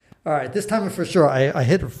All right, this time for sure, I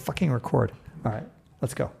hit fucking record. All right,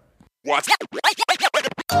 let's go.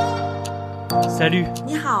 Salut.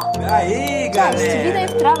 你好 E aí, galera?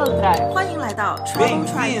 Travel Drive. 欢迎来到 Travel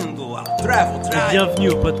Tribe。 Bem-vindo ao Travel Tribe.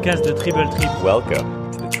 Bienvenue au podcast de Triple Trip.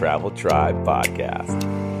 Welcome to the Travel Tribe Podcast.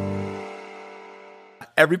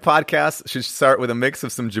 Every podcast should start with a mix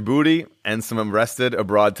of some Djibouti and some arrested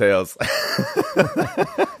abroad tales.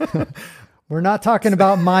 We're not talking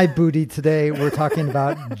about my booty today. We're talking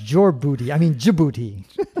about your booty. I mean, Djibouti.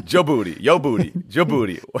 Djibouti, yo booty,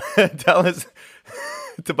 Djibouti. Tell us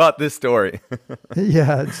about this story.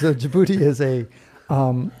 Yeah, so Djibouti is a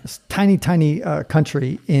tiny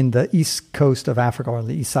country in the east coast of Africa, or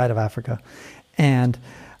the east side of Africa. And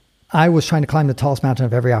I was trying to climb the tallest mountain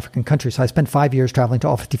of every African country. So I spent 5 years traveling to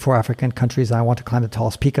all 54 African countries, and I want to climb the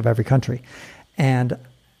tallest peak of every country. And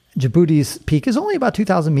Djibouti's peak is only about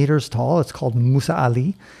 2,000 meters tall. It's called Musa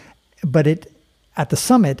Ali. But at the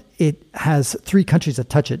summit, it has three countries that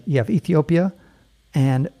touch it. You have Ethiopia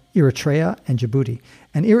and Eritrea and Djibouti.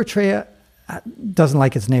 And Eritrea doesn't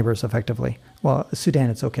like its neighbors effectively. Well, Sudan,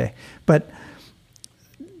 it's okay. But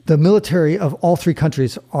the military of all three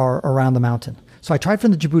countries are around the mountain. So I tried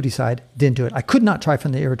from the Djibouti side, didn't do it. I could not try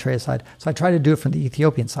from the Eritrea side. So I tried to do it from the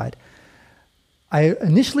Ethiopian side. I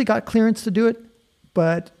initially got clearance to do it,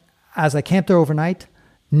 but as I camped there overnight,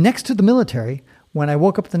 next to the military, when I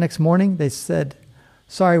woke up the next morning, they said,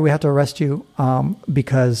 sorry, we have to arrest you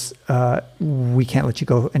because we can't let you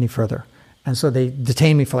go any further. And so they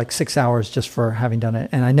detained me for like 6 hours just for having done it.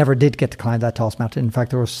 And I never did get to climb that tallest mountain. In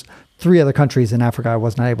fact, there was 3 other countries in Africa I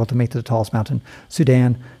was not able to make to the tallest mountain: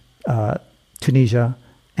 Sudan, Tunisia,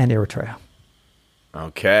 and Eritrea.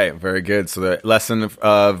 Okay, very good. So the lesson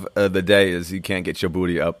of the day is you can't get your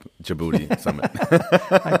booty up Djibouti summit.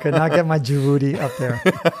 I could not get my Djibouti up there.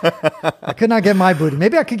 I could not get my booty.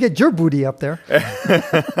 Maybe I could get your booty up there.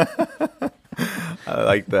 I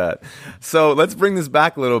like that. So let's bring this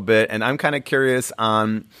back a little bit. And I'm kind of curious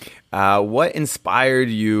on what inspired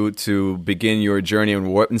you to begin your journey,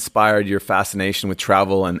 and what inspired your fascination with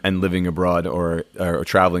travel and living abroad or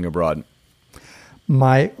traveling abroad?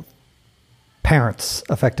 My parents,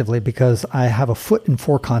 effectively, because I have a foot in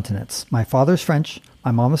 4 continents. My father's French.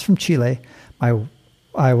 My mom is from Chile. I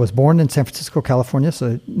was born in San Francisco, California,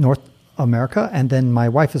 so North America. And then my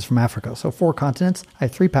wife is from Africa. So 4 continents. I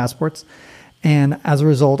have 3 passports. And as a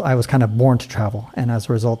result, I was kind of born to travel. And as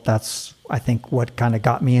a result, that's, I think, what kind of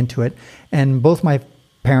got me into it. And both my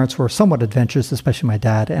parents were somewhat adventurous, especially my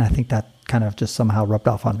dad. And I think that kind of just somehow rubbed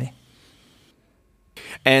off on me.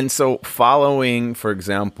 And so following, for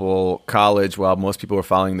example, college, while most people were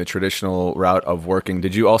following the traditional route of working,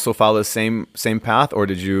 did you also follow the same path, or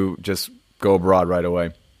did you just go abroad right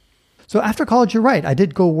away? So after college, you're right. I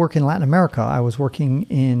did go work in Latin America.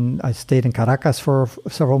 I stayed in Caracas for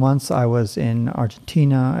several months. I was in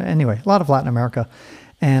Argentina. Anyway, a lot of Latin America.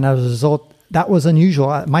 And as a result, that was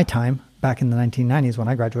unusual at my time back in the 1990s when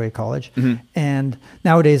I graduated college. Mm-hmm. And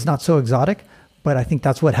nowadays, not so exotic. But I think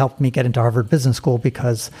that's what helped me get into Harvard Business School,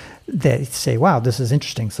 because they say, wow, this is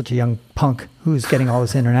interesting. Such a young punk who's getting all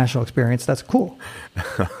this international experience. That's cool.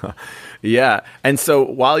 Yeah. And so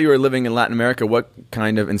while you were living in Latin America, what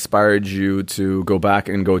kind of inspired you to go back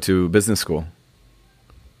and go to business school?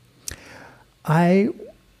 I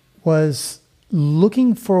was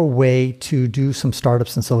looking for a way to do some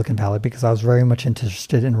startups in Silicon Valley because I was very much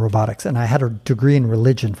interested in robotics. And I had a degree in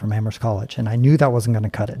religion from Amherst College, and I knew that wasn't going to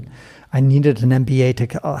cut it. I needed an MBA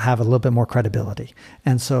to have a little bit more credibility.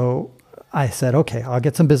 And so I said, okay, I'll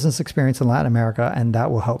get some business experience in Latin America, and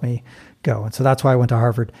that will help me go. And so that's why I went to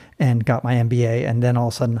Harvard and got my MBA. And then all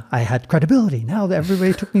of a sudden I had credibility. Now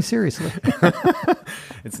everybody took me seriously.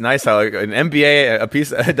 It's nice how an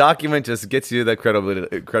MBA, a document just gets you that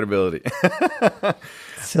credibility.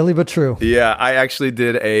 Silly but true. Yeah, I actually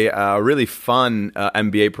did a really fun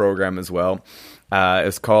MBA program as well.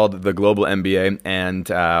 It's called the Global MBA, and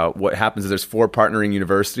what happens is there's 4 partnering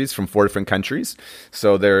universities from 4 different countries.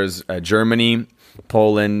 So there's Germany,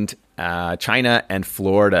 Poland, China, and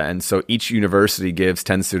Florida. And so each university gives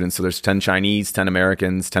 10 students. So there's 10 Chinese, 10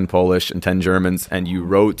 Americans, 10 Polish, and 10 Germans. And you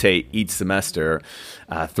rotate each semester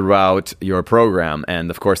throughout your program. And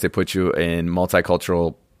of course, they put you in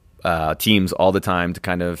multicultural teams all the time to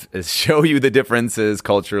kind of show you the differences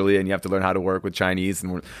culturally, and you have to learn how to work with Chinese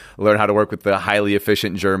and learn how to work with the highly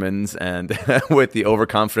efficient Germans and with the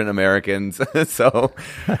overconfident Americans. So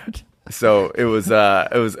So it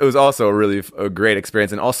was also a great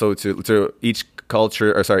experience, and also to each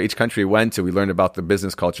country we went to, we learned about the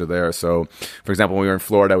business culture there. So, for example, when we were in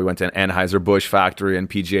Florida, we went to an Anheuser-Busch factory and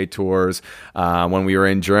PGA Tours. When we were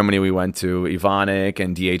in Germany, we went to Evonik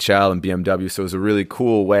and DHL and BMW. So it was a really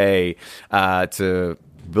cool way to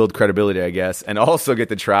build credibility, I guess, and also get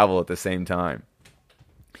to travel at the same time.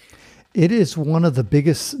 It is one of the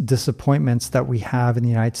biggest disappointments that we have in the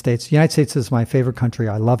United States. The United States is my favorite country.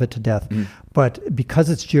 I love it to death. But because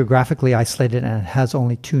it's geographically isolated and it has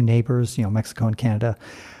only two neighbors, Mexico and Canada,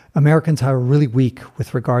 Americans are really weak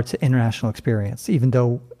with regard to international experience, even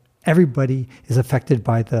though everybody is affected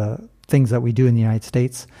by the things that we do in the United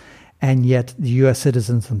States. And yet the U.S.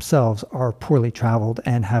 citizens themselves are poorly traveled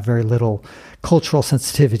and have very little cultural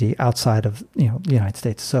sensitivity outside of the United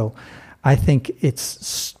States. So I think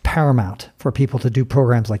it's paramount for people to do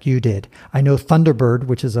programs like you did. I know Thunderbird,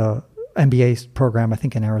 which is a MBA program, I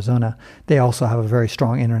think in Arizona, they also have a very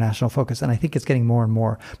strong international focus. And I think it's getting more and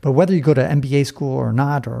more. But whether you go to MBA school or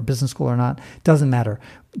not, or business school or not, doesn't matter.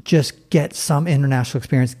 Just get some international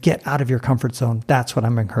experience. Get out of your comfort zone. That's what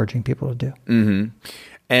I'm encouraging people to do. Mm-hmm.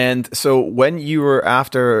 And so when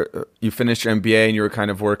after you finished your MBA and you were kind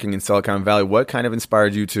of working in Silicon Valley, what kind of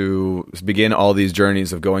inspired you to begin all these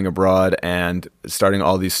journeys of going abroad and starting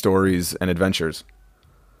all these stories and adventures?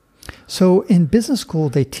 So in business school,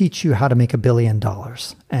 they teach you how to make $1 billion.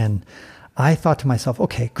 And I thought to myself,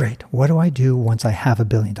 okay, great. What do I do once I have $1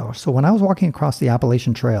 billion? So when I was walking across the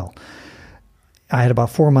Appalachian Trail, I had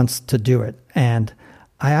about 4 months to do it. And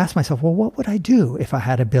I asked myself, well, what would I do if I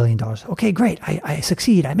had $1 billion? Okay, great. I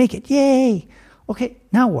succeed. I make it. Yay. Okay,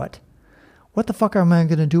 now what? What the fuck am I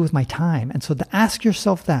going to do with my time? And so to ask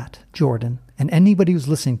yourself that, Jordan, and anybody who's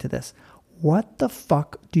listening to this, what the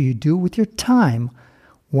fuck do you do with your time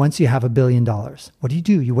once you have $1 billion? What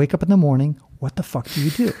do? You wake up in the morning. What the fuck do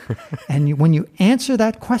you do? And when you answer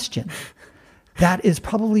that question, that is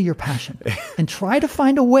probably your passion. And try to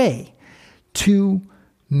find a way to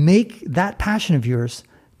make that passion of yours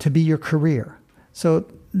to be your career. So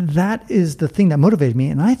that is the thing that motivated me.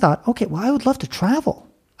 And I thought, okay, well, I would love to travel.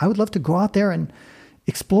 I would love to go out there and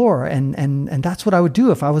explore. And that's what I would do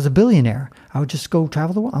if I was a billionaire. I would just go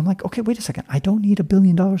travel the world. I'm like, okay, wait a second. I don't need $1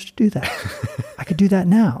 billion to do that. I could do that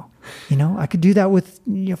now. I could do that with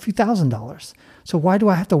a few $1,000s. So why do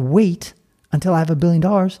I have to wait until I have $1 billion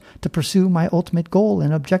to pursue my ultimate goal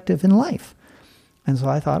and objective in life? And so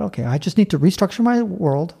I thought, okay, I just need to restructure my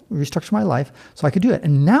world, restructure my life so I could do it.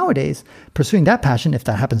 And nowadays, pursuing that passion, if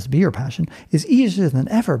that happens to be your passion, is easier than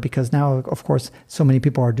ever because now, of course, so many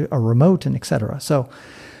people are remote and et cetera. So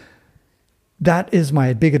that is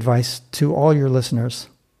my big advice to all your listeners,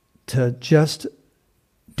 to just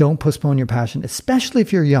don't postpone your passion, especially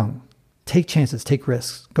if you're young. Take chances, take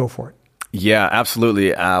risks, go for it. Yeah,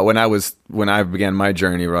 absolutely. When I began my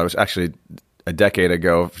journey, I was actually a decade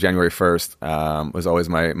ago, January 1st, was always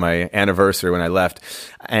my anniversary when I left.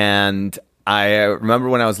 And I remember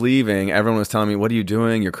when I was leaving, everyone was telling me, what are you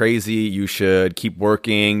doing? You're crazy. You should keep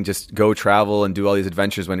working. Just go travel and do all these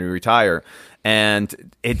adventures when you retire.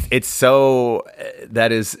 And it's so,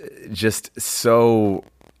 that is just so,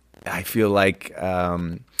 I feel like,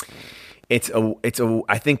 I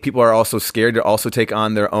think people are also scared to also take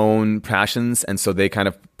on their own passions. And so they kind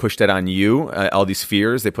of push that on you, all these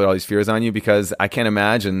fears. They put all these fears on you because I can't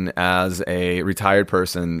imagine as a retired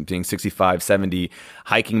person being 65, 70,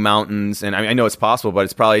 hiking mountains. And I know it's possible, but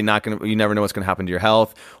it's probably not going to, you never know what's going to happen to your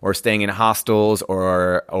health, or staying in hostels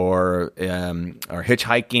or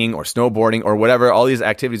hitchhiking or snowboarding or whatever, all these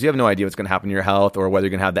activities. You have no idea what's going to happen to your health or whether you're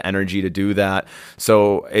going to have the energy to do that.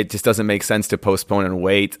 So it just doesn't make sense to postpone and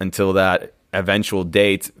wait until that eventual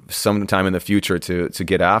date sometime in the future to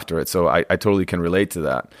get after it. So I totally can relate to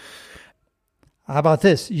that. How about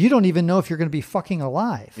this? You don't even know if you're going to be fucking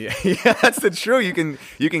alive. Yeah, that's the truth.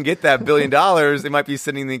 You can get that $1 billion. It might be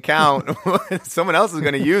sitting in the account. Someone else is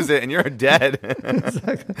going to use it, and you're dead.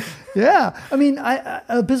 Exactly. Yeah, I mean,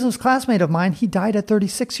 a business classmate of mine, he died at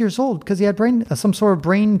 36 years old because he had some sort of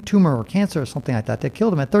brain tumor or cancer or something like that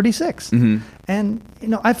killed him at 36. Mm-hmm. And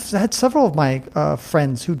I've had several of my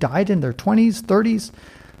friends who died in their 20s, 30s.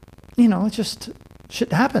 It's just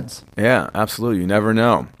shit happens. Yeah, absolutely. You never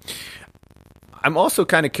know. I'm also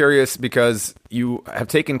kind of curious because you have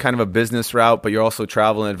taken kind of a business route, but you're also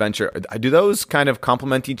travel and adventure. Do those kind of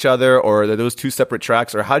complement each other, or are those two separate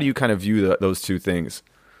tracks, or how do you kind of view those two things?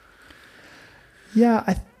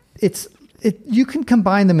 Yeah, you can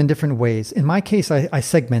combine them in different ways. In my case, I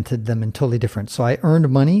segmented them in totally different. So I earned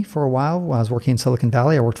money for a while when I was working in Silicon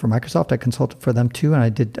Valley. I worked for Microsoft. I consulted for them too, and I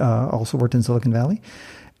did also worked in Silicon Valley.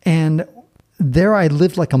 And there I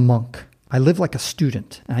lived like a monk. I live like a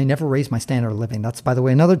student, and I never raise my standard of living. That's, by the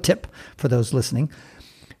way, another tip for those listening.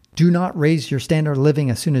 Do not raise your standard of living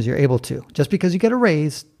as soon as you're able to. Just because you get a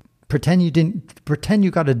raise, pretend you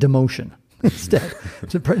got a demotion instead,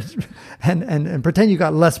 and pretend you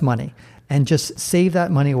got less money, and just save that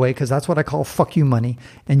money away, because that's what I call fuck you money,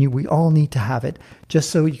 and we all need to have it just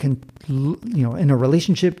so you can, in a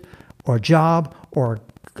relationship or a job, or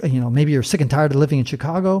maybe you're sick and tired of living in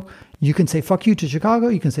Chicago, you can say fuck you to Chicago,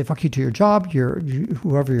 you can say fuck you to your job,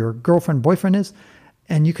 whoever your girlfriend, boyfriend is,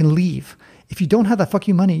 and you can leave. If you don't have that fuck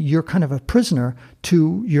you money, you're kind of a prisoner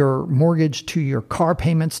to your mortgage, to your car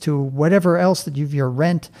payments, to whatever else that your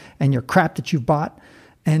rent and your crap that you've bought.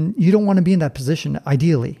 And you don't want to be in that position,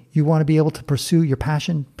 ideally. You want to be able to pursue your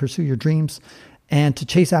passion, pursue your dreams, and to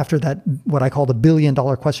chase after that, what I call the $1 billion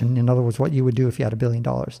question. In other words, what you would do if you had $1 billion.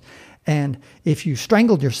 And if you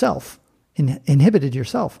strangled yourself, inhibited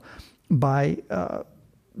yourself by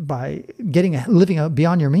living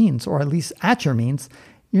beyond your means, or at least at your means,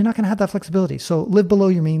 you're not going to have that flexibility. So live below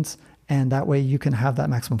your means, and that way you can have that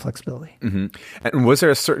maximum flexibility. Mm-hmm. And was there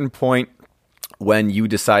a certain point when you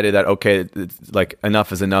decided that, okay, like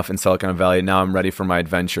enough is enough in Silicon Valley, now I'm ready for my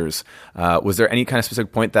adventures? Was there any kind of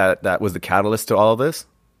specific point that was the catalyst to all of this?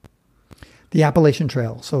 The Appalachian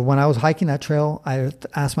Trail. So when I was hiking that trail, I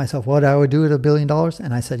asked myself what I would do at $1 billion.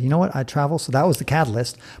 And I said, you know what, I'd travel. So that was the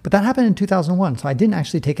catalyst. But that happened in 2001. So I didn't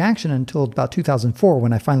actually take action until about 2004,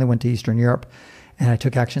 when I finally went to Eastern Europe and I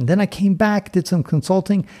took action. Then I came back, did some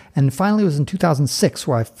consulting, and finally it was in 2006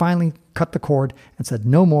 where I finally cut the cord and said,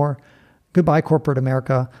 no more. Goodbye, corporate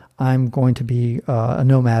America. I'm going to be a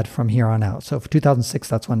nomad from here on out. So for 2006,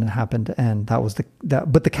 that's when it happened. And that was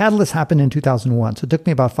but the catalyst happened in 2001. So it took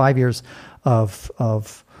me about 5 years of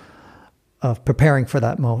preparing for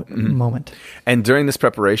that moment. And during this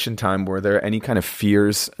preparation time, were there any kind of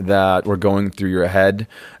fears that were going through your head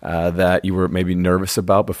that you were maybe nervous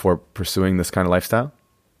about before pursuing this kind of lifestyle?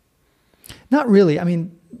 Not really. I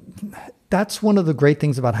mean, that's one of the great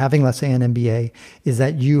things about having, let's say, an MBA, is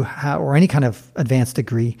that you have, or any kind of advanced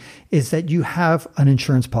degree, is that you have an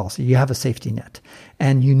insurance policy, you have a safety net,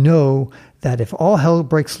 and you know that if all hell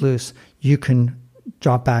breaks loose, you can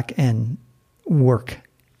drop back and work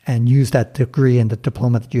and use that degree and the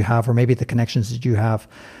diploma that you have, or maybe the connections that you have.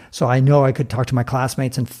 So I know I could talk to my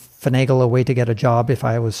classmates and finagle a way to get a job if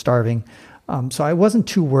I was starving. So I wasn't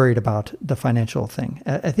too worried about the financial thing.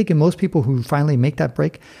 I think in most people who finally make that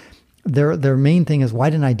break, their main thing is, why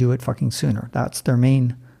didn't I do it fucking sooner? That's their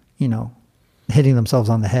main, hitting themselves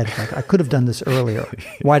on the head. Like, I could have done this earlier.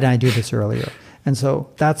 Why didn't I do this earlier? And so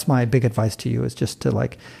that's my big advice to you, is just to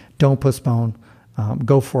don't postpone,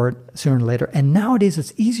 go for it sooner or later. And nowadays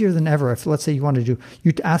it's easier than ever. If, let's say, you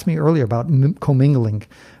asked me earlier about commingling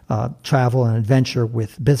travel and adventure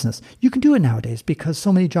with business. You can do it nowadays because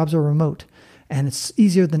so many jobs are remote. And it's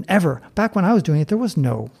easier than ever. Back when I was doing it, there was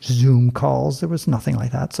no Zoom calls. There was nothing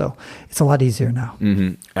like that. So it's a lot easier now.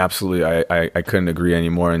 Mm-hmm. Absolutely. I couldn't agree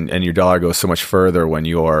anymore. And your dollar goes so much further when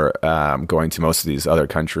you're going to most of these other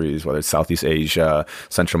countries, whether it's Southeast Asia,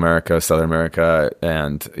 Central America, Southern America.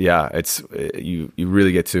 And yeah, you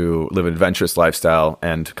really get to live an adventurous lifestyle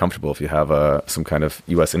and comfortable if you have some kind of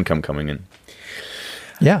U.S. income coming in.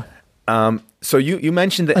 Yeah. So you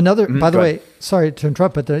mentioned that another. By the way, sorry to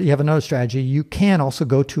interrupt, but you have another strategy. You can also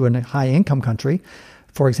go to a high income country,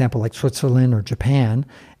 for example, like Switzerland or Japan,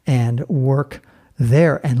 and work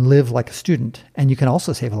there and live like a student. And you can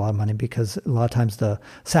also save a lot of money, because a lot of times the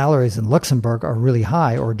salaries in Luxembourg are really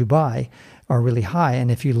high, or Dubai are really high.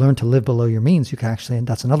 And if you learn to live below your means, you can actually, and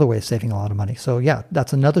that's another way of saving a lot of money. So yeah,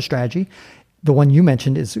 that's another strategy. The one you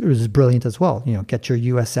mentioned is brilliant as well. Get your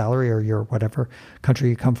U.S. salary or your whatever country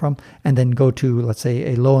you come from, and then go to, let's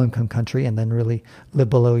say, a low-income country, and then really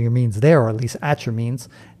live below your means there, or at least at your means.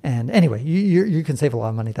 And anyway, you can save a lot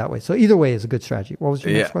of money that way. So either way is a good strategy. What was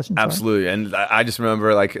your next question? Sorry? Absolutely. And I just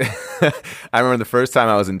remember, I remember the first time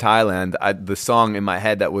I was in Thailand, the song in my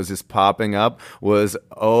head that was just popping up was,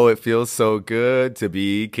 "Oh, it feels so good to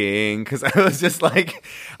be king." Because I was just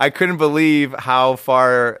I couldn't believe how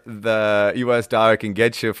far the U.S. dollar can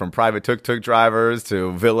get you, from private tuk-tuk drivers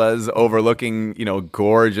to villas overlooking,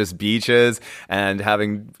 gorgeous beaches, and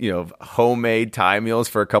having, homemade Thai meals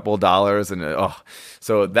for a couple of dollars. And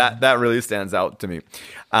so that really stands out to me.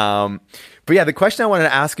 But yeah, the question I wanted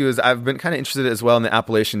to ask you is, I've been kind of interested as well in the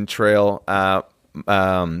Appalachian Trail,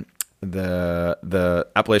 the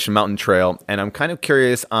Appalachian Mountain Trail, and I'm kind of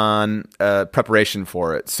curious on preparation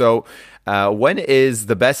for it. So when is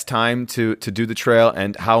the best time to do the trail,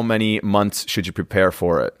 and how many months should you prepare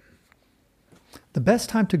for it? The best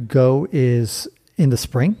time to go is in the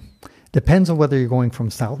spring. Depends on whether you're going from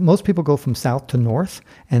south. Most people go from south to north.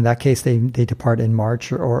 In that case, they depart in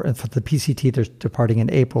March, or for the PCT, they're departing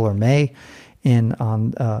in April or May.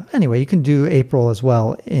 Anyway, you can do April as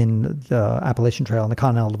well in the Appalachian Trail and the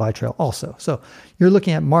Continental Divide Trail also. So you're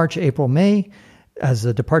looking at March, April, May as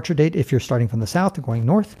a departure date if you're starting from the south and going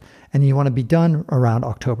north, and you want to be done around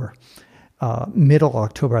October. Middle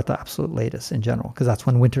October at the absolute latest in general, because that's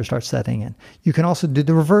when winter starts setting in. You can also do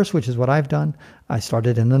the reverse, which is what I've done. I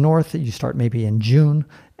started in the north. You start maybe in June,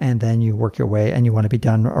 and then you work your way, and you want to be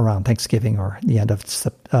done around Thanksgiving or the end of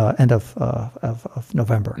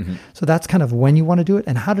November. Mm-hmm. So that's kind of when you want to do it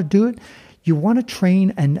and how to do it. You want to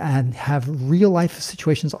train and have real life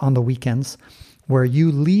situations on the weekends where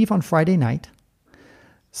you leave on Friday night,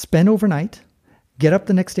 spend overnight, get up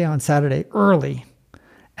the next day on Saturday early,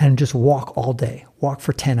 and just walk all day. Walk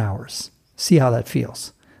for 10 hours. See how that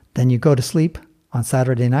feels. Then you go to sleep on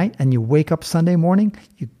Saturday night and you wake up Sunday morning,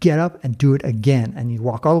 you get up and do it again. And you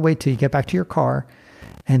walk all the way till you get back to your car,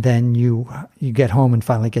 and then you get home and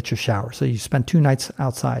finally get your shower. So you spend 2 nights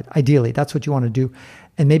outside. Ideally, that's what you want to do.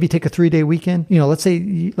 And maybe take a 3-day weekend. Let's say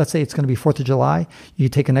it's going to be 4th of July. You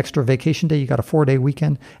take an extra vacation day. You got a 4-day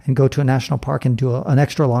weekend and go to a national park and do an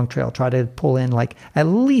extra long trail. Try to pull in like at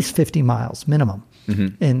least 50 miles minimum.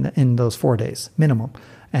 Mm-hmm. in those 4 days minimum,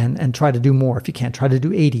 and try to do more if you can. Try to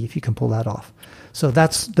do 80 if you can pull that off. So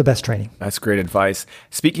that's the best training. That's great advice.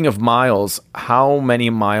 Speaking of miles, how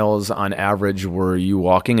many miles on average were you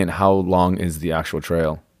walking, and how long is the actual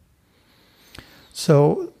trail?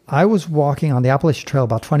 So I was walking on the Appalachian Trail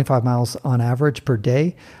about 25 miles on average per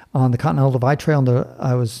day. On the Continental Divide Trail, on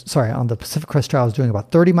the Pacific Crest Trail, I was doing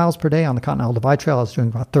about 30 miles per day. On the Continental Divide Trail, I was doing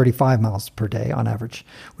about 35 miles per day on average,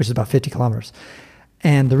 which is about 50 kilometers.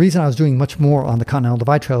 And the reason I was doing much more on the Continental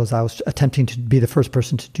Divide Trail is I was attempting to be the first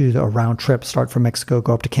person to do a round trip, start from Mexico,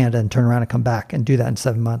 go up to Canada, and turn around and come back, and do that in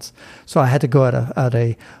 7 months. So I had to go at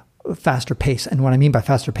a faster pace. And what I mean by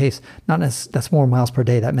faster pace, that's more miles per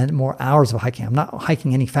day. That meant more hours of hiking. I'm not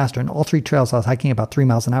hiking any faster. In all 3 trails, I was hiking about 3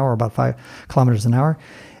 miles an hour, about 5 kilometers an hour.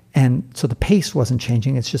 And so the pace wasn't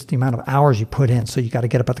changing. It's just the amount of hours you put in. So you got to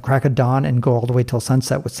get up at the crack of dawn and go all the way till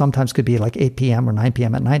sunset, which sometimes could be like 8 p.m. or 9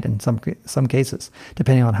 p.m. at night in some cases,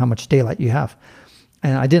 depending on how much daylight you have.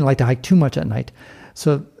 And I didn't like to hike too much at night.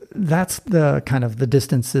 So that's the kind of the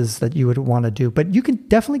distances that you would want to do. But you can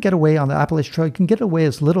definitely get away on the Appalachian Trail. You can get away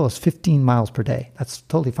as little as 15 miles per day. That's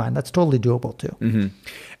totally fine. That's totally doable too. Mm-hmm.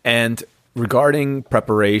 And regarding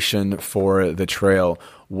preparation for the trail,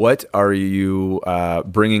 what are you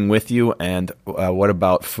bringing with you, and what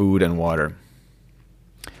about food and water?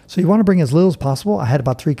 So you want to bring as little as possible. I had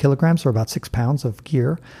about 3 kilograms or about 6 pounds of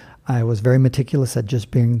gear. I was very meticulous at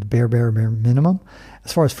just being the bare minimum.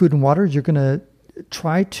 As far as food and water, you're going to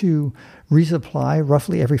try to resupply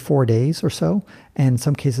roughly every 4 days or so. And in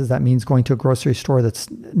some cases, that means going to a grocery store that's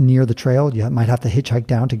near the trail. You might have to hitchhike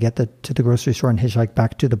down to get to the grocery store and hitchhike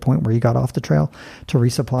back to the point where you got off the trail to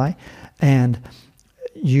resupply. And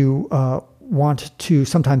you want to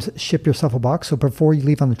sometimes ship yourself a box. So before you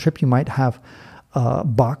leave on the trip, you might have a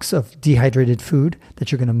box of dehydrated food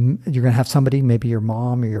that you're gonna have somebody, maybe your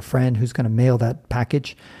mom or your friend, who's going to mail that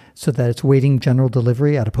package so that it's waiting general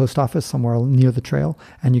delivery at a post office somewhere near the trail,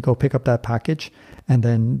 and you go pick up that package, and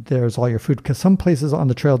then there's all your food. Because some places on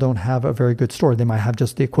the trail don't have a very good store. They might have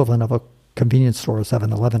just the equivalent of a convenience store,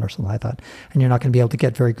 7-Eleven or something like that, and you're not going to be able to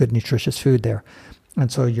get very good nutritious food there. And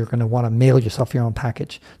so you're going to want to mail yourself your own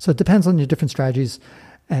package. So it depends on your different strategies.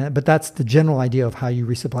 But that's the general idea of how you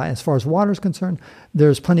resupply. As far as water is concerned,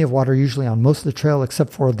 there's plenty of water usually on most of the trail,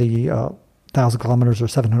 except for the 1,000 kilometers or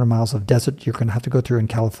 700 miles of desert you're going to have to go through in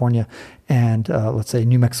California and let's say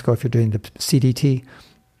New Mexico if you're doing the CDT.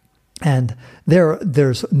 And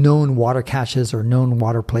there's known water caches or known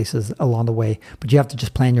water places along the way, but you have to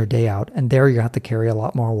just plan your day out. And there you have to carry a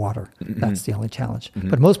lot more water. Mm-hmm. That's the only challenge. Mm-hmm.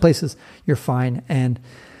 But most places you're fine. And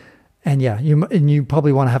yeah, you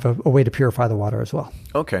probably want to have a way to purify the water as well.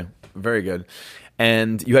 Okay, very good.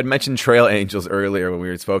 And you had mentioned trail angels earlier when we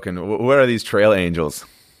had spoken. What are these trail angels?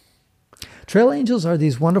 Trail angels are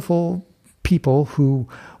these wonderful people who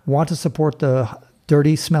want to support the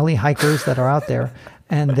dirty, smelly hikers that are out there.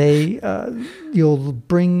 And you'll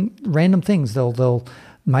bring random things. They'll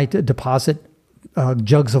might deposit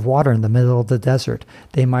jugs of water in the middle of the desert.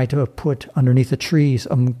 They might put underneath a tree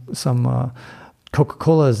some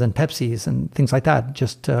Coca-Colas and Pepsis and things like that,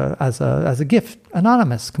 just as a gift,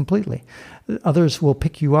 anonymous completely. Others will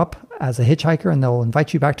pick you up as a hitchhiker and they'll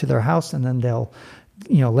invite you back to their house, and then they'll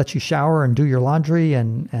let you shower and do your laundry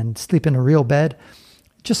and sleep in a real bed.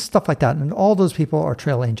 just stuff like that. And all those people are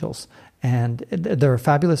trail angels. And they're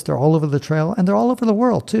fabulous. They're all over the trail, and they're all over the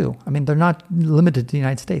world too. I mean, they're not limited to the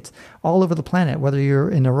United States. All over the planet, whether you're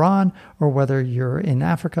in Iran or whether you're in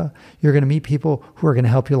Africa, you're going to meet people who are going to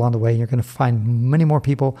help you along the way. And you're going to find many more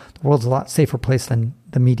people. The world's a lot safer place than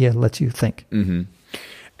the media lets you think. Mm-hmm.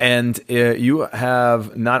 And you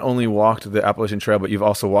have not only walked the Appalachian Trail, but you've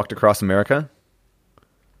also walked across America?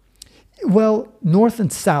 Well, north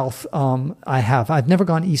and south, I have. I've never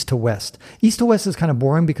gone east to west. East to west is kind of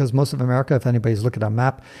boring because most of America, if anybody's looked at a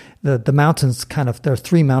map, the mountains there are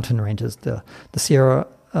three mountain ranges: the Sierra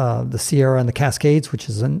and the Cascades, which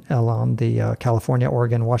is along the California,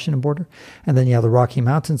 Oregon, Washington border, and then you have the Rocky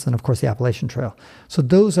Mountains, and of course the Appalachian Trail. So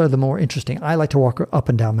those are the more interesting. I like to walk up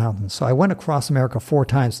and down mountains. So I went across America 4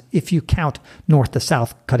 times, if you count north to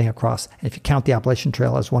south cutting across, and if you count the Appalachian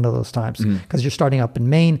Trail as one of those times, because you're starting up in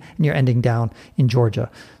Maine and you're ending down in Georgia.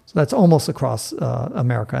 So that's almost across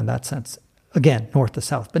America in that sense. Again, north to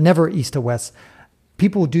south, but never east to west.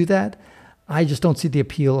 People who do that, I just don't see the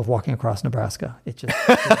appeal of walking across Nebraska.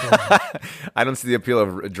 I don't see the appeal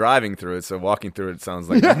of driving through it, so walking through it sounds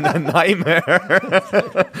like a nightmare.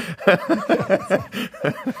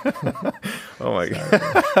 Oh my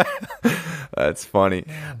God. That's funny.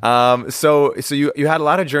 So you had a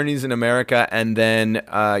lot of journeys in America, and then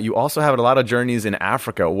you also had a lot of journeys in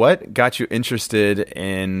Africa. What got you interested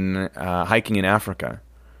in hiking in Africa?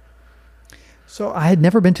 So I had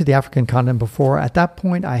never been to the African continent before. At that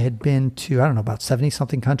point, I had been to, about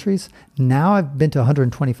 70-something countries. Now I've been to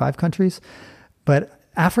 125 countries. But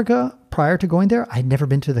Africa, prior to going there, I had never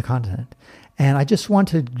been to the continent. And I just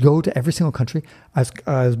wanted to go to every single country. I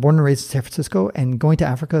was born and raised in San Francisco, and going to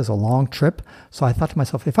Africa is a long trip. So I thought to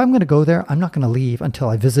myself, if I'm going to go there, I'm not going to leave until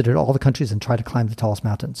I visited all the countries and try to climb the tallest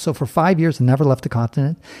mountains. So for 5 years, I never left the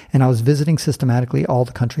continent, and I was visiting systematically all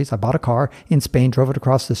the countries. I bought a car in Spain, drove it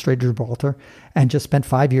across the Strait of Gibraltar, and just spent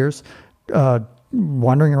 5 years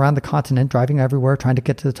wandering around the continent, driving everywhere, trying to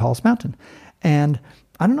get to the tallest mountain. And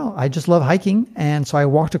I don't know, I just love hiking. And so I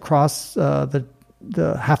walked across the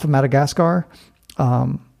half of Madagascar,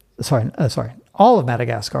 all of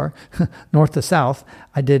Madagascar, north to south.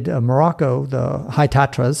 I did Morocco, the High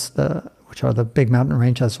Tatras, which are the big mountain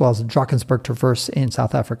range, as well as the Drakensberg Traverse in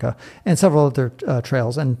South Africa, and several other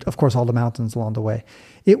trails, and of course all the mountains along the way.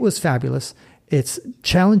 It was fabulous. It's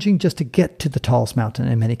challenging just to get to the tallest mountain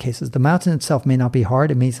in many cases. The mountain itself may not be hard.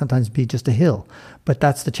 It may sometimes be just a hill. But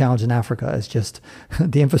that's the challenge in Africa, is just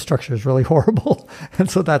the infrastructure is really horrible. And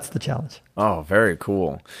so that's the challenge. Oh, very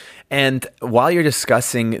cool. And while you're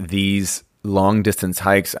discussing these long distance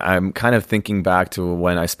hikes, I'm kind of thinking back to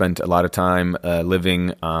when I spent a lot of time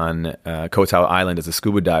living on Koh Tao Island as a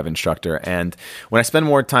scuba dive instructor. And when I spend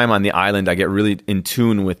more time on the island, I get really in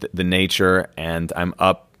tune with the nature, and I'm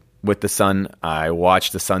up with the sun. I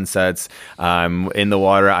watch the sunsets. I'm in the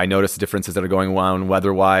water. I notice the differences that are going on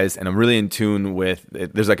weather-wise, and I'm really in tune with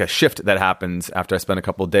it. There's like a shift that happens after I spend a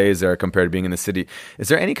couple of days there compared to being in the city. Is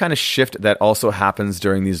there any kind of shift that also happens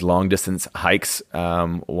during these long-distance hikes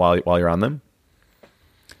while you're on them?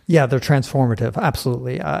 Yeah, they're transformative.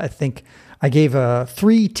 Absolutely. I think I gave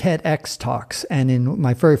 3 TEDx talks, and in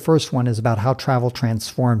my very first one is about how travel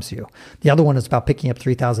transforms you. The other one is about picking up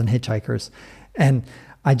 3,000 hitchhikers. And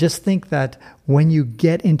I just think that when you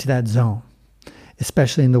get into that zone,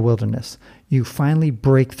 especially in the wilderness, you finally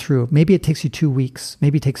break through. Maybe it takes you 2 weeks,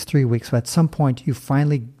 maybe it takes 3 weeks, but at some point you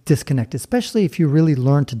finally disconnect, especially if you really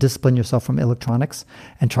learn to discipline yourself from electronics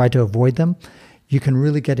and try to avoid them. You can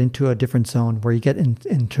really get into a different zone where you get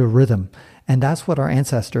into rhythm. And that's what our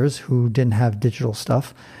ancestors who didn't have digital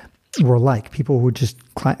stuff were like. People who just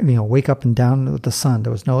wake up and down with the sun.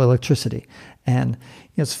 There was no electricity. And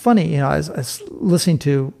it's funny, I was listening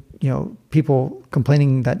to people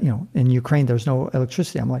complaining that in Ukraine there's no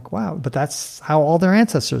electricity. I'm like, wow, but that's how all their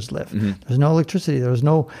ancestors lived. Mm-hmm. There's no electricity. There was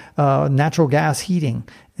no natural gas heating.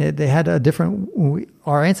 They had a different.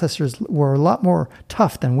 Our ancestors were a lot more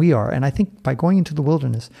tough than we are, and I think by going into the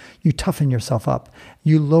wilderness, you toughen yourself up.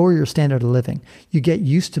 You lower your standard of living. You get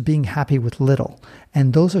used to being happy with little,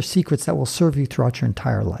 and those are secrets that will serve you throughout your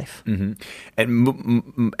entire life. Mm-hmm.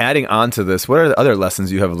 And adding on to this, what are the other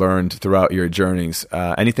lessons you have learned throughout your journeys?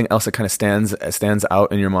 Anything else that kind of stands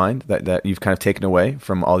out in your mind that you've kind of taken away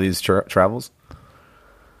from all these travels?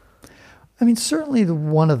 I mean, certainly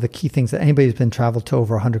one of the key things that anybody who's been traveled to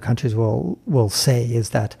over 100 countries will say is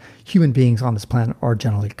that human beings on this planet are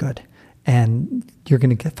generally good. And you're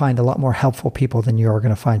going to find a lot more helpful people than you are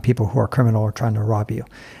going to find people who are criminal or trying to rob you.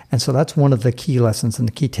 And so that's one of the key lessons and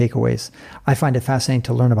the key takeaways. I find it fascinating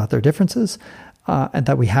to learn about their differences and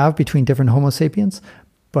that we have between different Homo sapiens.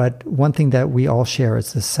 But one thing that we all share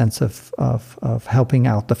is this sense of helping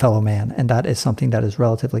out the fellow man. And that is something that is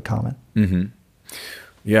relatively common. Mm-hmm.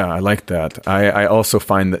 Yeah, I like that. I also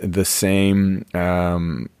find the same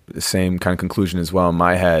kind of conclusion as well in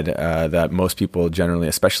my head, that most people generally,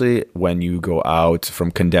 especially when you go out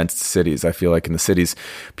from condensed cities, I feel like in the cities,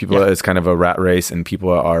 people it's kind of a rat race and people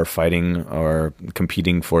are fighting or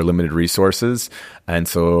competing for limited resources. And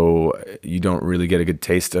so you don't really get a good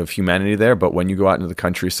taste of humanity there. But when you go out into the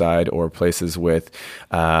countryside or places with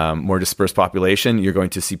more dispersed population, you're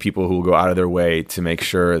going to see people who will go out of their way to make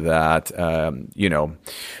sure that,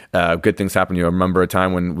 good things happen. You remember a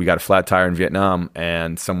time when we got a flat tire in Vietnam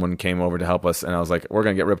and someone came over to help us, and I was like, we're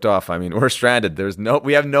going to get ripped off. I mean, we're stranded.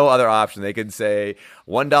 We have no other option. They could say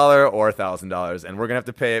 $1 or $1,000, and we're going to have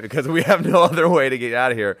to pay it because we have no other way to get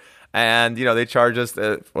out of here. And, they charged us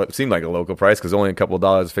what seemed like a local price because only a couple of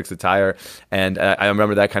dollars to fix a tire. And I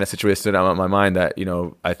remember that kind of situation stood out in my mind that,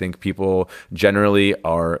 I think people generally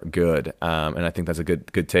are good. And I think that's a good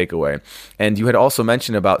takeaway. And you had also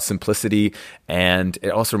mentioned about simplicity. And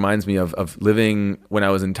it also reminds me of living when I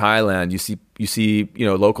was in Thailand. You see,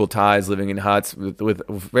 local Thais living in huts with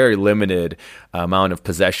very limited amount of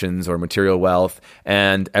possessions or material wealth,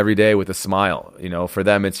 and every day with a smile. For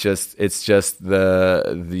them, it's just their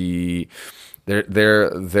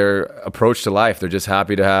approach to life. They're just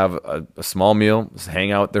happy to have a small meal, just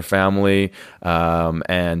hang out with their family,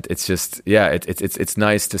 and it's just it's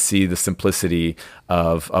nice to see the simplicity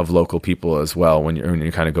of local people as well when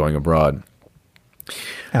you're kind of going abroad.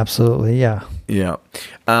 Absolutely, yeah. Yeah.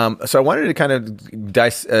 So I wanted to kind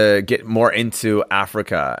of get more into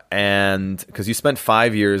Africa, and because you spent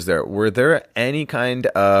 5 years there, were there any kind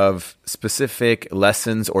of specific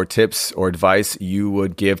lessons or tips or advice you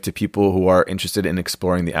would give to people who are interested in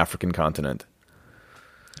exploring the African continent?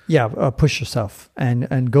 Yeah, push yourself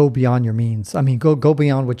and go beyond your means. I mean, go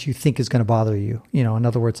beyond what you think is going to bother you. In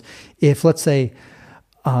other words, if let's say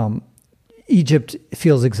Egypt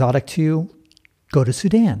feels exotic to you, go to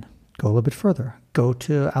Sudan. Go a little bit further. Go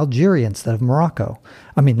to Algeria instead of Morocco.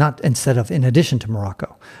 I mean, not instead of, in addition to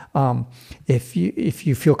Morocco. If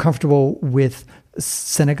you feel comfortable with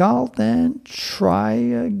Senegal, then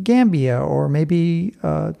try Gambia or maybe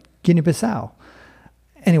Guinea-Bissau.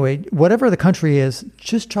 Anyway, whatever the country is,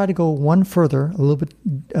 just try to go one further, a little bit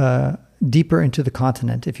deeper into the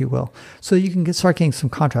continent, if you will, so you can start getting some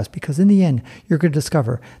contrast. Because in the end, you're going to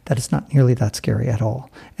discover that it's not nearly that scary at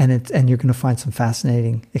all, and you're going to find some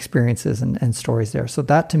fascinating experiences and stories there. So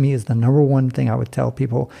that, to me, is the number one thing I would tell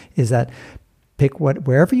people: is that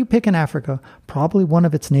wherever you pick in Africa, probably one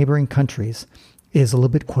of its neighboring countries is a little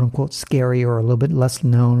bit "quote unquote" scary or a little bit less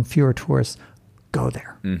known, fewer tourists. Go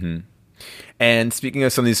there. Mm-hmm. And speaking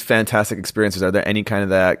of some of these fantastic experiences, are there any kind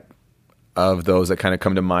of those that kind of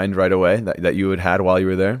come to mind right away that you had while you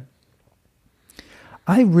were there?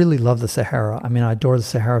 I really love the Sahara. I mean, I adore the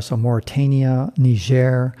Sahara. So Mauritania,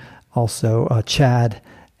 Niger, also Chad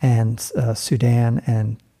and Sudan,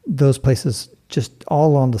 and those places just all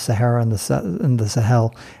along the Sahara and the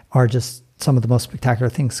Sahel are just some of the most spectacular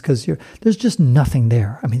things because there's just nothing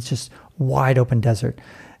there. I mean, it's just wide open desert,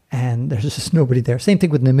 and there's just nobody there. Same thing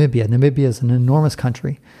with Namibia. Namibia is an enormous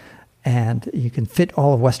country, and you can fit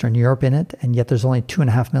all of Western Europe in it, and yet there's only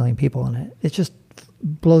 2.5 million people in it. It just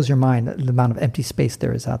blows your mind, the amount of empty space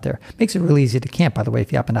there is out there. Makes it really easy to camp, by the way,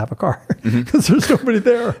 if you happen to have a car, because there's nobody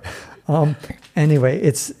there. Anyway,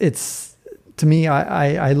 it's to me,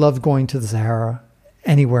 I love going to the Sahara.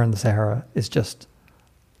 Anywhere in the Sahara is just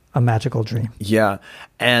a magical dream. Yeah.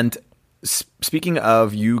 And speaking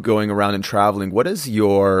of you going around and traveling, what is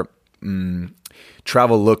your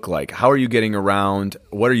travel look like? How are you getting around?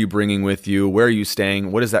 What are you bringing with you? Where are you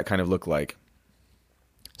staying? What does that kind of look like?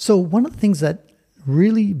 So one of the things that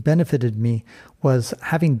really benefited me was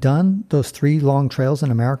having done those 3 long trails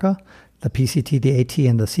in America, the PCT, the AT,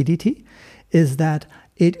 and the CDT, is that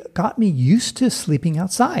it got me used to sleeping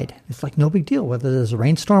outside. It's like no big deal, whether there's a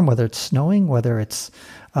rainstorm, whether it's snowing, whether it's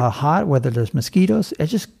hot, whether there's mosquitoes. I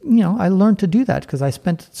just, I learned to do that because I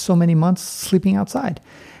spent so many months sleeping outside.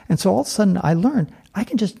 And so all of a sudden I learned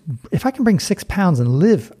if I can bring 6 pounds and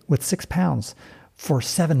live with 6 pounds for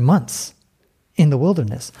 7 months in the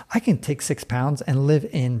wilderness, I can take 6 pounds and live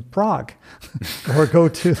in Prague or go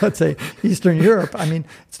to, let's say, Eastern Europe. I mean,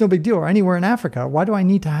 it's no big deal, or anywhere in Africa. Why do I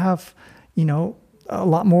need to have, a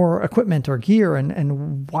lot more equipment or gear?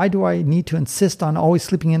 And why do I need to insist on always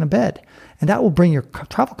sleeping in a bed? And that will bring your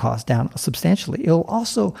travel costs down substantially. It'll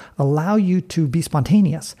also allow you to be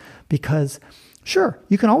spontaneous because, sure,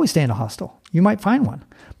 you can always stay in a hostel. You might find one.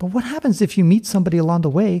 But what happens if you meet somebody along the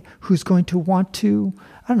way who's going to want to,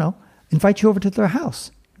 invite you over to their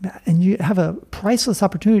house? and you have a priceless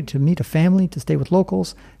opportunity to meet a family, to stay with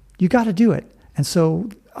locals, you got to do it. And so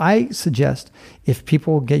I suggest if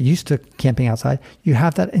people get used to camping outside, you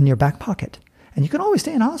have that in your back pocket. And you can always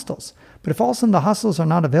stay in hostels. But if all of a sudden the hostels are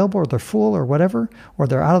not available or they're full or whatever, or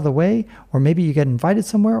they're out of the way, or maybe you get invited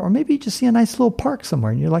somewhere, or maybe you just see a nice little park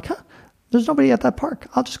somewhere and you're like, there's nobody at that park.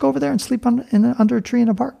 I'll just go over there and sleep under a tree in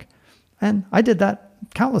a park. And I did that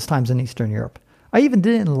countless times in Eastern Europe. I even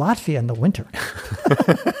did it in Latvia in the winter.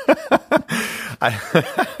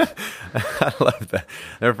 I love that.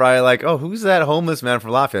 They're probably like, oh, who's that homeless man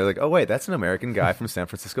from Latvia? Like, oh, wait, that's an American guy from San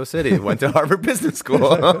Francisco City who went to Harvard Business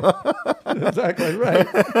School. Exactly right.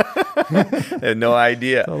 I had no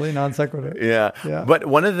idea. Totally non sequitur. Yeah. But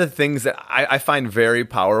one of the things that I find very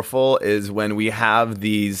powerful is when we have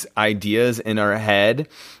these ideas in our head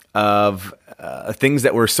of things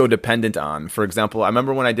that we're so dependent on. For example, I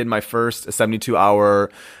remember when I did my first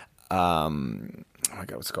 72-hour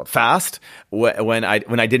what's it called? Fast. When I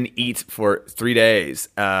didn't eat for 3 days,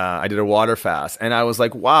 I did a water fast, and I was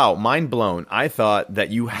like, wow, mind blown. I thought that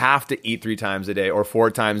you have to eat 3 times a day or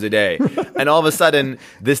 4 times a day. And all of a sudden,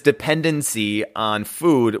 this dependency on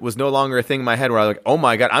food was no longer a thing in my head where I was like, oh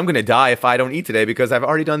my God, I'm going to die if I don't eat today because I've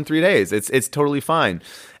already done 3 days. It's totally fine.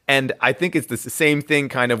 And I think it's the same thing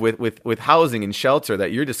kind of with housing and shelter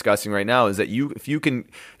that you're discussing right now, is that if you can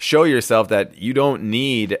show yourself that you don't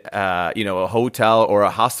need a hotel or a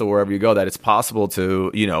hostel wherever you go, that it's possible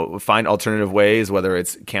to find alternative ways, whether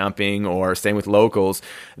it's camping or staying with locals,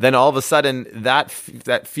 then all of a sudden that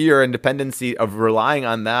fear and dependency of relying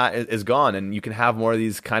on that is gone, and you can have more of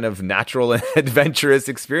these kind of natural and adventurous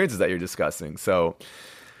experiences that you're discussing. So.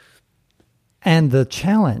 And the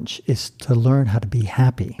challenge is to learn how to be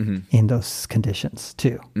happy in those conditions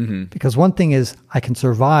too. Mm-hmm. Because one thing is I can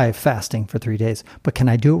survive fasting for 3 days, but can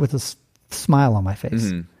I do it with a smile on my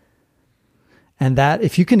face? Mm-hmm. And that,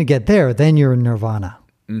 if you can get there, then you're in nirvana.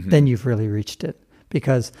 Mm-hmm. Then you've really reached it.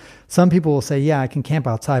 Because some people will say, yeah, I can camp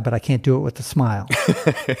outside, but I can't do it with a smile.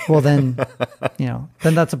 Well, then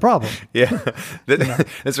that's a problem. Yeah.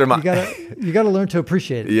 You got to learn to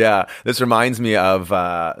appreciate it. Yeah. This reminds me of,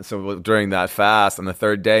 so during that fast on the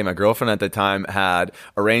 3rd day, my girlfriend at the time had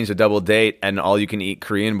arranged a double date and all you can eat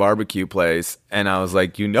Korean barbecue place. And I was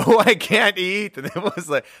like, I can't eat. And it was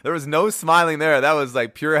like, there was no smiling there. That was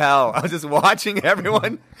like pure hell. I was just watching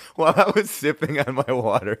everyone while I was sipping on my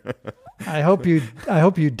water. I hope you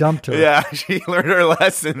dumped her. Yeah, she learned her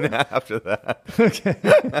lesson after that. Okay.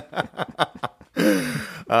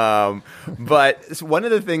 But one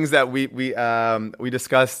of the things that we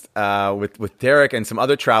discussed with Derek and some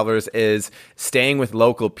other travelers is staying with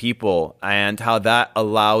local people and how that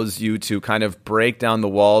allows you to kind of break down the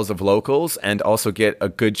walls of locals and also get a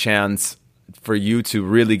good chance for you to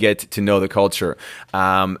really get to know the culture.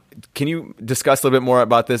 Can you discuss a little bit more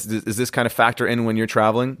about this? Does this kind of factor in when you're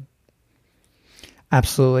traveling?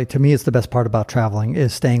 Absolutely. To me, it's the best part about traveling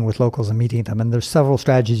is staying with locals and meeting them. And there's several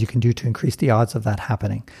strategies you can do to increase the odds of that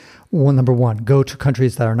happening. Number one, go to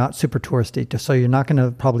countries that are not super touristy. So you're not going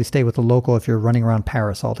to probably stay with a local if you're running around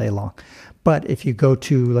Paris all day long. But if you go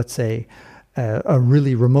to, let's say, a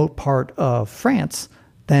really remote part of France,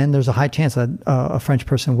 then there's a high chance that a French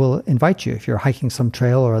person will invite you. If you're hiking some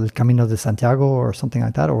trail or the Camino de Santiago or something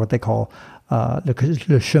like that, or what they call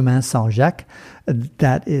Le Chemin Saint-Jacques,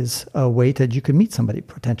 that is a way that you could meet somebody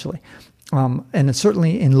potentially. And it's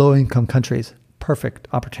certainly in low-income countries, perfect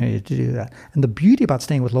opportunity to do that. And the beauty about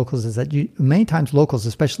staying with locals is that many times locals,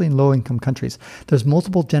 especially in low-income countries, there's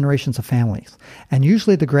multiple generations of families. And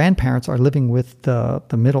usually the grandparents are living with the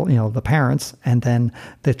middle, the parents, and then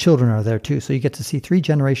the children are there too. So you get to see 3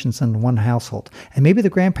 generations in one household. And maybe the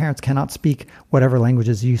grandparents cannot speak whatever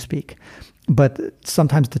languages you speak. But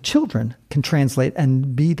sometimes the children can translate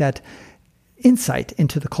and be that insight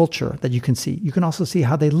into the culture that you can see. You can also see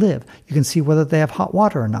how they live. You can see whether they have hot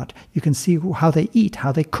water or not. You can see how they eat,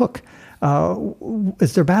 how they cook.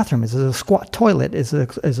 Is their bathroom? Is it a squat toilet? Is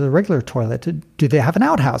it a regular toilet? Do they have an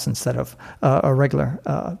outhouse instead of a regular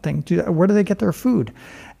thing? Where do they get their food?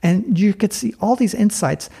 And you could see all these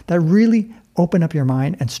insights that really open up your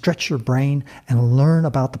mind and stretch your brain and learn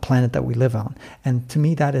about the planet that we live on. And to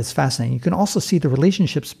me, that is fascinating. You can also see the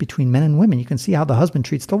relationships between men and women. You can see how the husband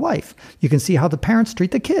treats the wife. You can see how the parents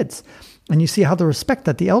treat the kids. And you see how the respect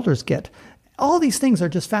that the elders get. All these things are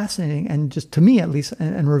just fascinating and just, to me at least,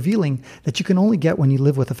 and revealing that you can only get when you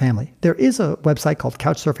live with a family. There is a website called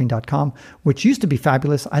couchsurfing.com, which used to be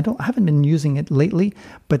fabulous. I haven't been using it lately,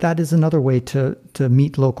 but that is another way to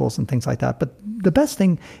meet locals and things like that. But the best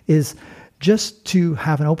thing is just to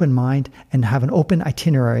have an open mind and have an open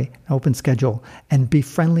itinerary, an open schedule, and be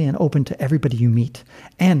friendly and open to everybody you meet.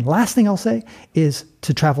 And last thing I'll say is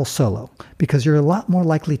to travel solo, because you're a lot more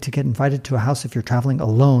likely to get invited to a house if you're traveling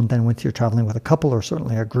alone than if you're traveling with a couple or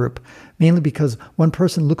certainly a group. Mainly because one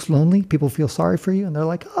person looks lonely, people feel sorry for you, and they're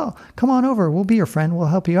like, oh, come on over, we'll be your friend, we'll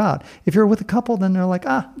help you out. If you're with a couple, then they're like,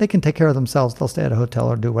 they can take care of themselves, they'll stay at a hotel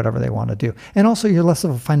or do whatever they want to do. And also you're less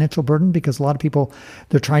of a financial burden, because a lot of people,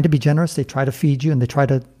 they're trying to be generous, they try to feed you and they try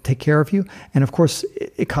to take care of you. And of course,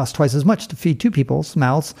 it costs twice as much to feed two people's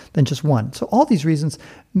mouths than just one. So all these reasons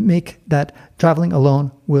make that traveling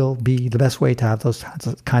alone will be the best way to have those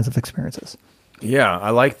kinds of experiences. Yeah, I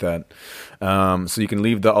like that. So you can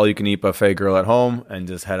leave the all-you-can-eat buffet girl at home and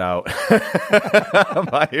just head out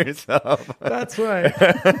by yourself. That's right.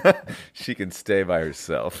 She can stay by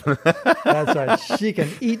herself. That's right. She can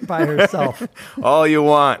eat by herself. All you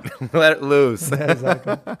want. Let it loose.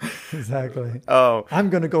 Exactly. Oh, I'm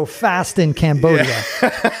going to go fast in Cambodia.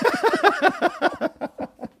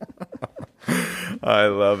 I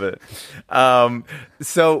love it.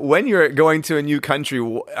 So when you're going to a new country,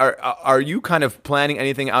 are you kind of planning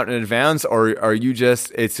anything out in advance, or are you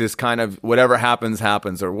it's just kind of whatever happens,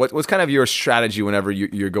 or what's kind of your strategy whenever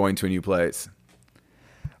you're going to a new place?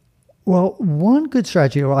 Well, one good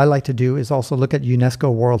strategy I like to do is also look at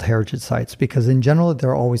UNESCO World Heritage Sites, because in general,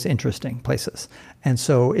 they're always interesting places. And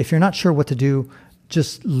so if you're not sure what to do,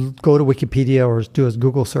 just go to Wikipedia or do a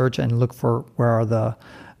Google search and look for where are the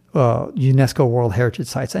UNESCO World Heritage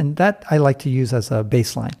Sites, and that I like to use as a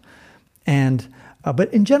baseline. And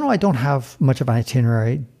but in general, I don't have much of an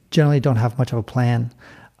itinerary. Generally, don't have much of a plan.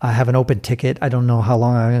 I have an open ticket. I don't know how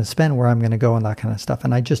long I'm going to spend, where I'm going to go, and that kind of stuff.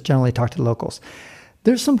 And I just generally talk to the locals.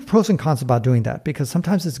 There's some pros and cons about doing that, because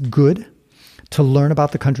sometimes it's good to learn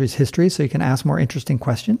about the country's history, so you can ask more interesting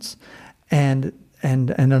questions and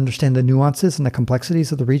understand the nuances and the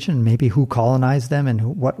complexities of the region, and maybe who colonized them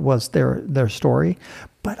and what was their story.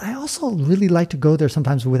 But I also really like to go there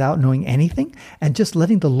sometimes without knowing anything and just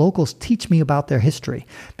letting the locals teach me about their history,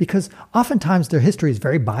 because oftentimes their history is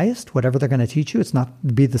very biased. Whatever they're going to teach you, it's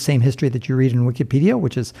not be the same history that you read in Wikipedia,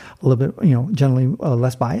 which is a little bit, generally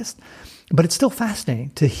less biased. But it's still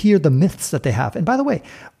fascinating to hear the myths that they have. And by the way,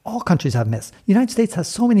 all countries have myths. The United States has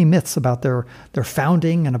so many myths about their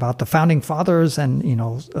founding and about the founding fathers and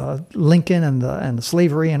Lincoln and the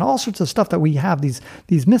slavery and all sorts of stuff that we have.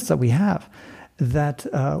 These myths that we have that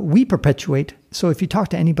we perpetuate. So if you talk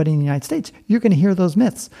to anybody in the United States, you're going to hear those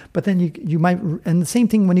myths. But then you might, and the same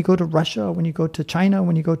thing when you go to Russia, when you go to China,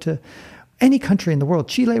 when you go to any country in the world,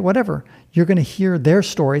 Chile, whatever, you're going to hear their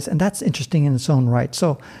stories, and that's interesting in its own right.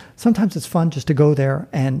 So sometimes it's fun just to go there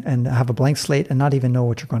and have a blank slate and not even know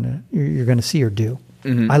what you're going to see or do.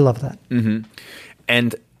 Mm-hmm. I love that. Mm-hmm.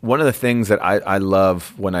 And one of the things that I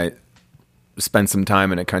love when I spend some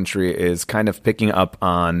time in a country is kind of picking up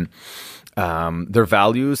on their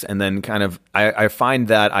values, and then kind of I find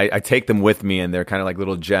that I take them with me, and they're kind of like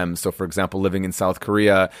little gems. So for example, living in South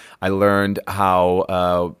Korea, I learned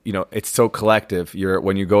how it's so collective.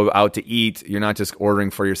 When you go out to eat, you're not just ordering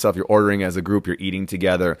for yourself, you're ordering as a group, you're eating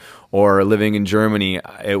together. Or living in Germany,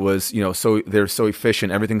 it was so they're so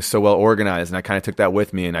efficient, everything's so well organized, and I kind of took that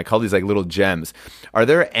with me, and I call these like little gems. Are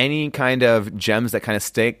there any kind of gems that kind of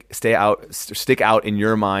stick out in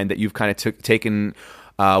your mind that you've kind of taken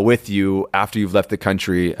with you after you've left the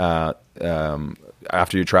country, after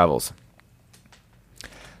your travels?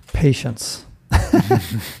 Patience.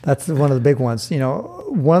 That's one of the big ones.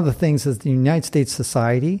 One of the things is the United States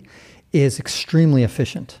society is extremely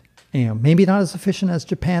efficient. Maybe not as efficient as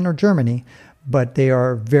Japan or Germany, but they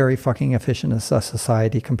are very fucking efficient as a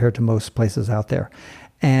society compared to most places out there.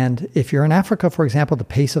 And if you're in Africa, for example, the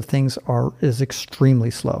pace of things is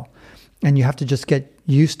extremely slow. And you have to just get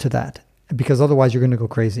used to that, because otherwise you're going to go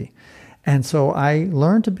crazy. And so I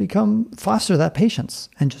learned to foster that patience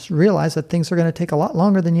and just realize that things are going to take a lot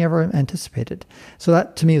longer than you ever anticipated. So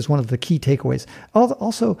that to me is one of the key takeaways.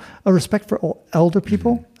 Also, a respect for elder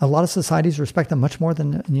people. Mm-hmm. A lot of societies respect them much more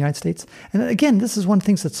than in the United States. And again, this is one of the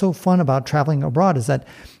things that's so fun about traveling abroad, is that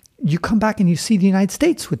you come back and you see the United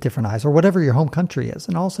States with different eyes, or whatever your home country is.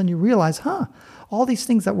 And all of a sudden you realize, all these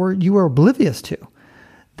things that you were oblivious to,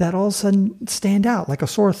 that all of a sudden stand out like a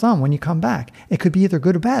sore thumb when you come back. It could be either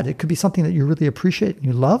good or bad. It could be something that you really appreciate and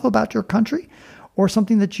you love about your country, or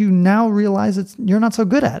something that you now realize you're not so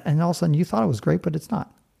good at. And all of a sudden you thought it was great, but it's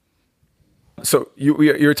not. So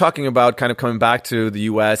you're talking about kind of coming back to the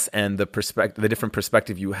U.S. and the different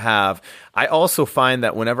perspective you have. I also find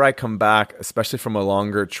that whenever I come back, especially from a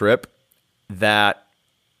longer trip, that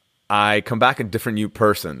I come back a different new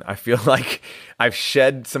person. I feel like I've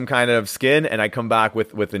shed some kind of skin, and I come back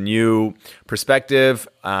with a new perspective,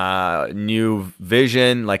 new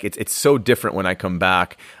vision. Like it's so different when I come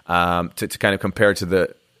back to kind of compare to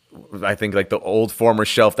I think like the old former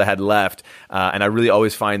shelf that had left. And I really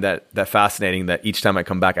always find that fascinating that each time I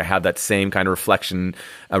come back, I have that same kind of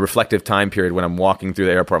reflective time period when I'm walking through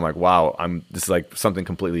the airport. I'm like, wow, this is like something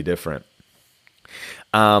completely different.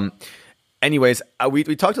 Anyways,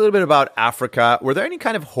 we talked a little bit about Africa. Were there any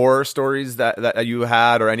kind of horror stories that you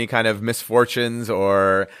had, or any kind of misfortunes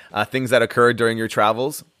or things that occurred during your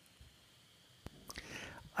travels?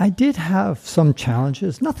 I did have some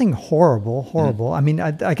challenges, nothing horrible. I mean,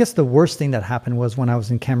 I guess the worst thing that happened was when I was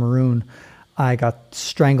in Cameroon, I got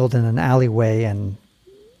strangled in an alleyway, and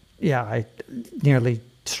I nearly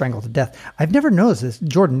strangled to death. I've never noticed this.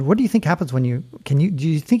 Jordan, what do you think happens when do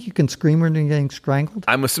you think you can scream when you're getting strangled?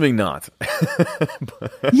 I'm assuming not.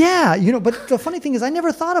 Yeah, but the funny thing is I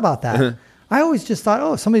never thought about that. I always just thought,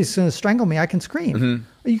 oh, somebody's going to strangle me, I can scream.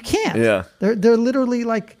 Mm-hmm. You can't. Yeah. They're literally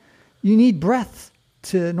like, you need breath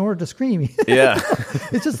in order to scream. Yeah.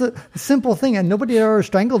 It's just a simple thing. And nobody ever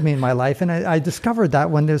strangled me in my life. And I discovered that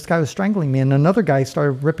when this guy was strangling me, and another guy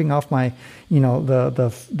started ripping off my,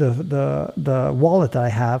 the wallet that I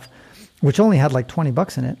have, which only had like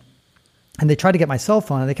 $20 in it. And they tried to get my cell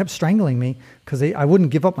phone, and they kept strangling me because I wouldn't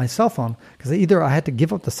give up my cell phone, because either I had to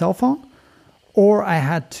give up the cell phone or I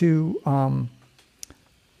had to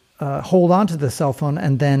hold on to the cell phone,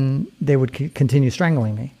 and then they would continue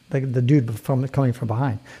strangling me, the dude coming from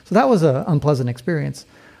behind. So that was an unpleasant experience.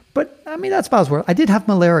 But I mean, that's about as well. I did have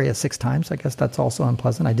malaria 6 times. I guess that's also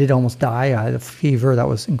unpleasant. I did almost die. I had a fever that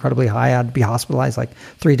was incredibly high. I had to be hospitalized like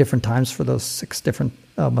 3 different times for those 6 different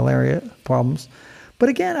malaria problems. But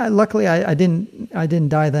again, luckily I didn't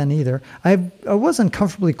die then either. I was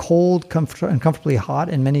uncomfortably cold, uncomfortably hot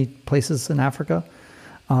in many places in Africa.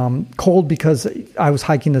 Cold because I was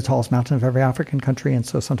hiking the tallest mountain of every African country, and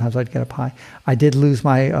so sometimes I'd get up high. I did lose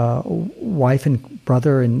my wife and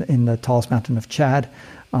brother in the tallest mountain of Chad.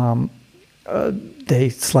 They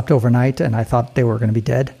slept overnight, and I thought they were going to be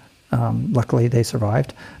dead. Luckily, they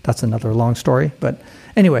survived. That's another long story. But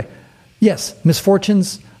anyway, yes,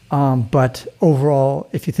 misfortunes. But overall,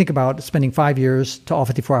 if you think about spending 5 years to all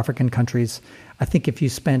 54 African countries, I think if you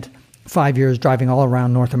spent 5 years driving all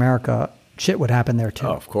around North America, shit would happen there too.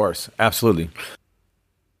 Oh, of course. Absolutely.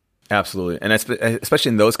 Absolutely. And especially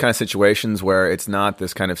in those kind of situations where it's not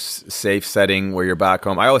this kind of safe setting where you're back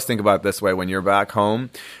home. I always think about it this way: when you're back home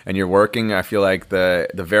and you're working, I feel like the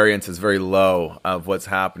variance is very low of what's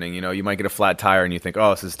happening. You might get a flat tire and you think,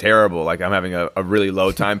 oh, this is terrible. Like, I'm having a really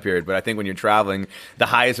low time period. But I think when you're traveling, the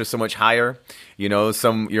highs are so much higher.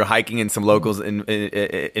 You're hiking and some locals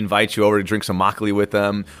invite you over to drink some makgeolli with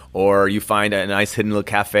them, or you find a nice hidden little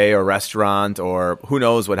cafe or restaurant, or who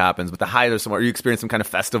knows what happens. But the highs are somewhere. You experience some kind of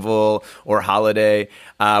festival or holiday,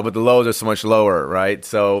 but the lows are so much lower, right?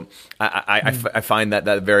 So I find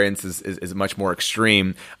that variance is much more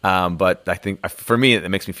extreme. But I think for me, it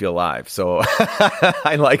makes me feel alive. So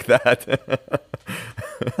I like that.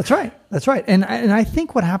 That's right. And I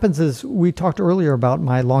think what happens is, we talked earlier about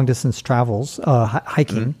my long distance travels,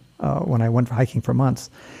 hiking, when I went for hiking for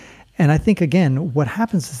months. And I think, again, what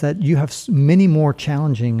happens is that you have many more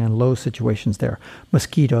challenging and low situations there.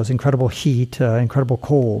 Mosquitoes, incredible heat, incredible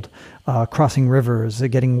cold, crossing rivers,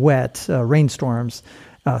 getting wet, rainstorms,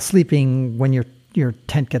 sleeping when your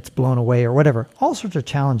tent gets blown away or whatever. All sorts of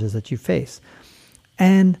challenges that you face.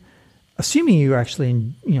 And assuming you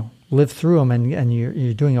actually, live through them and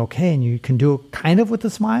you're doing okay, and you can do it kind of with a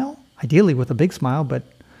smile, ideally with a big smile, but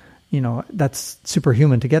that's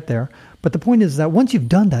superhuman to get there. But the point is that once you've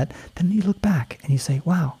done that, then you look back and you say,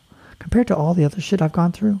 wow, compared to all the other shit I've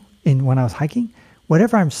gone through when I was hiking,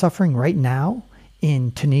 whatever I'm suffering right now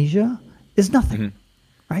in Tunisia is nothing,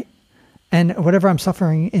 right? And whatever I'm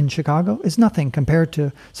suffering in Chicago is nothing compared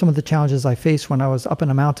to some of the challenges I faced when I was up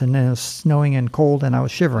in a mountain and it was snowing and cold and I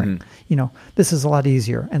was shivering. This is a lot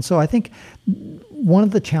easier. And so I think one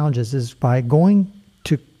of the challenges is, by going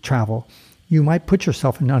to travel, you might put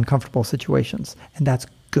yourself in uncomfortable situations, and that's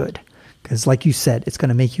good. Because like you said, it's going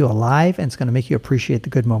to make you alive, and it's going to make you appreciate the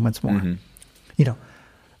good moments more.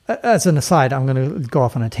 As an aside, I'm going to go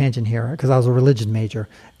off on a tangent here, because I was a religion major,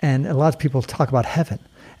 and a lot of people talk about heaven.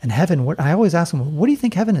 And heaven, I always ask them, what do you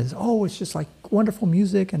think heaven is? Oh, it's just like wonderful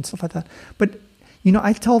music and stuff like that. But,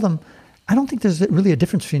 I tell them, I don't think there's really a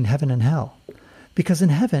difference between heaven and hell. Because in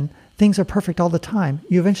heaven, things are perfect all the time.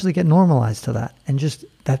 You eventually get normalized to that, and just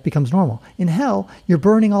that becomes normal. In hell, you're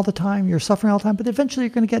burning all the time, you're suffering all the time, but eventually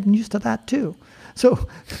you're going to get used to that too. So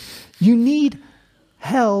you need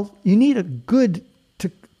hell, you need a good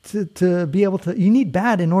to be able to, you need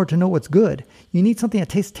bad in order to know what's good. You need something that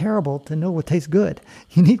tastes terrible to know what tastes good.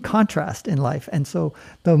 You need contrast in life. And so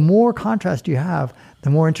the more contrast you have, the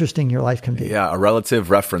more interesting your life can be. Yeah, a relative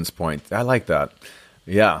reference point. I like that.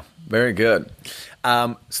 Yeah, very good.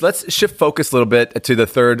 So let's shift focus a little bit to the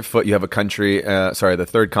third foot. You have a country, the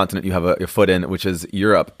third continent you have a foot in, which is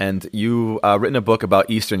Europe. And you written a book about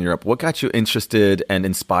Eastern Europe. What got you interested and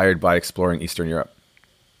inspired by exploring Eastern Europe?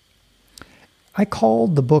 I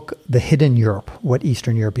called the book The Hidden Europe, What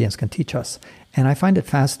Eastern Europeans Can Teach Us. And I find it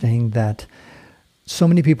fascinating that so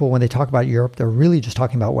many people, when they talk about Europe, they're really just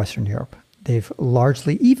talking about Western Europe. They've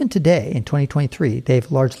largely, even today in 2023,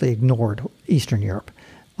 they've largely ignored Eastern Europe.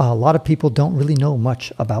 A lot of people don't really know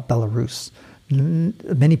much about Belarus.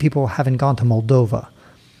 Many people haven't gone to Moldova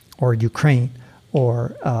or Ukraine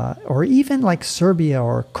or even like Serbia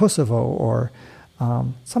or Kosovo, or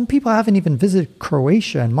some people haven't even visited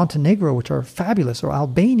Croatia and Montenegro, which are fabulous, or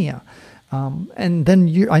Albania. And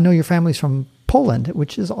then I know your family's from Poland,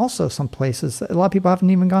 which is also some places a lot of people haven't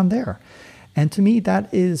even gone there. And to me,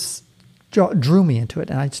 that drew me into it.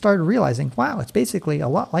 And I started realizing, wow, it's basically a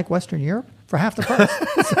lot like Western Europe for half the price.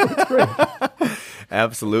 So it's great.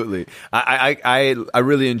 Absolutely. I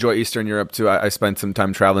really enjoy Eastern Europe too. I spent some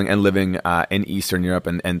time traveling and living in Eastern Europe,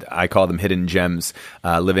 and I call them hidden gems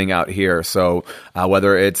living out here. So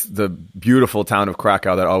whether it's the beautiful town of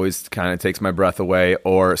Krakow that always kind of takes my breath away,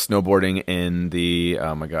 or snowboarding in the,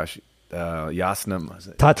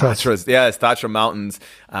 Jasna, Tatras. Yes, Tatra Mountains,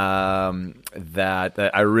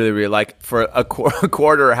 that I really, really like, for a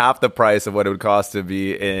quarter or half the price of what it would cost to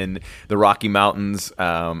be in the Rocky Mountains.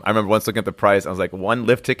 I remember once looking at the price, I was like, one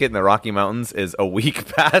lift ticket in the Rocky Mountains is a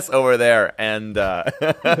week pass over there. And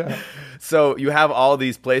so you have all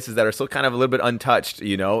these places that are still kind of a little bit untouched,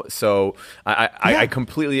 you know? So I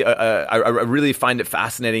completely, I really find it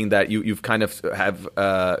fascinating that you've kind of have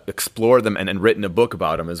explored them and written a book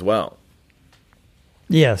about them as well.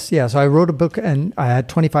 Yes, yeah. So I wrote a book, and I had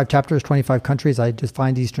 25 chapters, 25 countries. I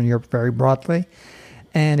defined Eastern Europe very broadly.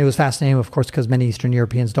 And it was fascinating, of course, because many Eastern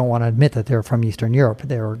Europeans don't want to admit that they're from Eastern Europe.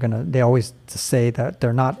 They always say that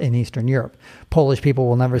they're not in Eastern Europe. Polish people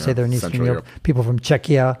will never say they're in Eastern Europe. People from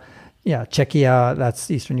Czechia,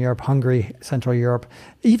 that's Eastern Europe. Hungary, Central Europe.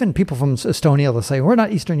 Even people from Estonia, they'll say, we're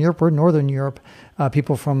not Eastern Europe, we're Northern Europe.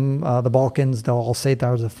 People from the Balkans, they'll all say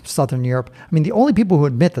they're Southern Europe. I mean, the only people who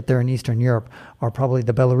admit that they're in Eastern Europe are probably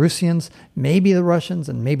the Belarusians, maybe the Russians,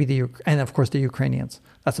 and maybe and of course the Ukrainians.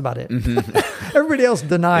 That's about it. Mm-hmm. Everybody else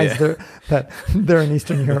denies that they're in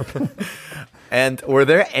Eastern Europe. And were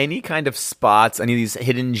there any kind of spots, any of these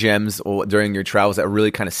hidden gems during your travels that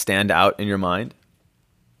really kind of stand out in your mind?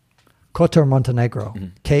 Kotor, Montenegro,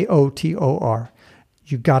 Kotor.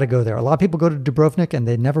 You got to go there. A lot of people go to Dubrovnik, and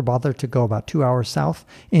they never bother to go about 2 hours south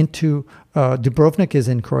into Dubrovnik is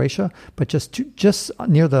in Croatia, but just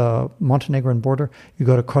near the Montenegrin border, you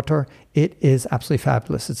go to Kotor. It is absolutely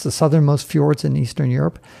fabulous. It's the southernmost fjords in Eastern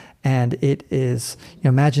Europe, and it is,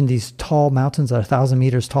 imagine these tall mountains that are 1,000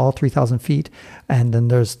 meters tall, 3,000 feet, and then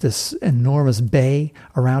there's this enormous bay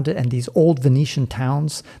around it, and these old Venetian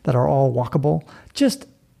towns that are all walkable. Just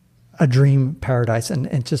a dream paradise, and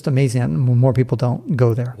it's just amazing. And more people don't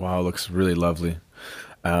go there. Wow, it looks really lovely.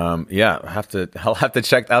 I'll have to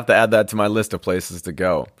add that to my list of places to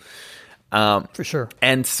go. For sure.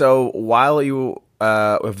 And so while you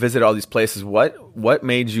visited all these places, what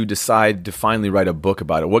made you decide to finally write a book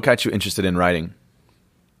about it? What got you interested in writing?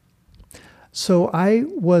 So I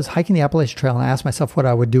was hiking the Appalachian Trail, and I asked myself what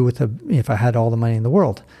I would do if I had all the money in the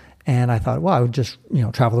world. And I thought, well, I would just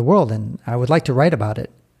travel the world, and I would like to write about it,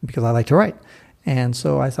 because I like to write. And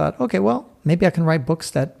so I thought, okay, well, maybe I can write books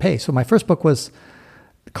that pay. So my first book was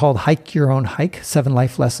called Hike Your Own Hike, 7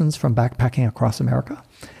 Life Lessons from Backpacking Across America.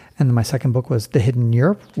 And then my second book was The Hidden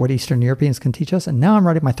Europe, What Eastern Europeans Can Teach Us. And now I'm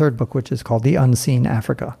writing my third book, which is called The Unseen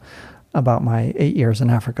Africa, about my 8 years in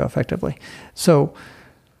Africa, effectively. So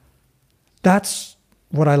that's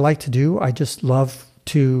what I like to do. I just love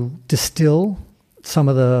to distill some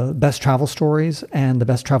of the best travel stories and the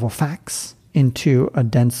best travel facts into a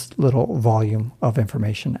dense little volume of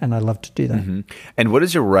information, and I love to do that. Mm-hmm. And what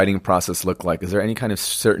does your writing process look like? Is there any kind of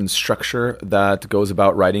certain structure that goes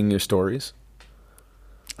about writing your stories?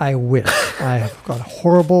 I wish. I have got a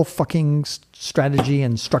horrible fucking strategy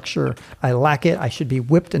and structure. I lack it. I should be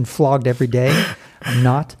whipped and flogged every day. I'm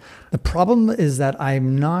not. The problem is that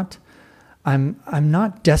I'm not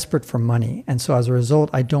desperate for money. And so as a result,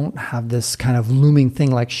 I don't have this kind of looming thing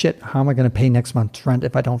like, shit, how am I going to pay next month's rent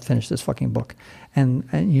if I don't finish this fucking book? And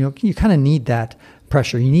you kind of need that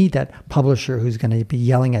pressure. You need that publisher who's going to be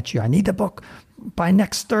yelling at you, I need the book by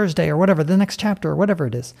next Thursday or whatever, the next chapter or whatever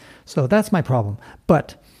it is. So that's my problem.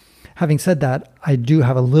 But having said that, I do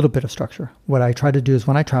have a little bit of structure. What I try to do is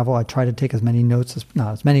when I travel, I try to take not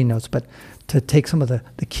as many notes, but to take some of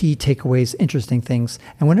the key takeaways, interesting things.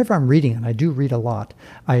 And whenever I'm reading, and I do read a lot,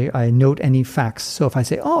 I note any facts. So if I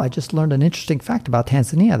say, I just learned an interesting fact about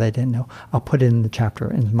Tanzania that I didn't know, I'll put it in the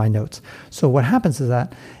chapter in my notes. So what happens is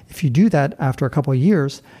that if you do that after a couple of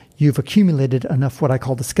years, you've accumulated enough what I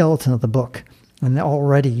call the skeleton of the book. And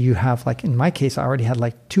already you have, like in my case, I already had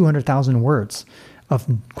like 200,000 words of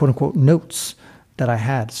quote unquote notes that I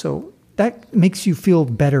had. So that makes you feel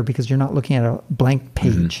better because you're not looking at a blank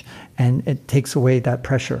page, and it takes away that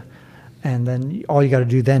pressure. And then all you got to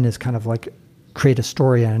do then is kind of like create a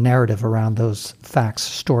story and a narrative around those facts,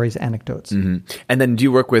 stories, anecdotes. And then do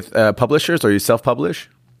you work with publishers, or you self-publish?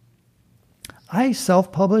 I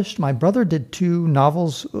self-published. My brother did 2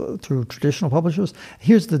 novels through traditional publishers.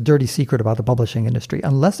 Here's the dirty secret about the publishing industry.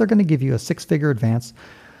 Unless they're going to give you a 6-figure advance,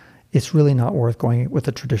 it's really not worth going with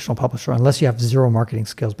a traditional publisher unless you have 0 marketing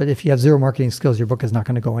skills. But if you have 0 marketing skills, your book is not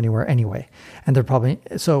going to go anywhere anyway. And they're probably...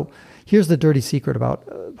 So here's the dirty secret about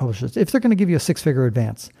publishers. If they're going to give you a 6-figure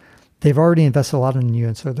advance, they've already invested a lot in you,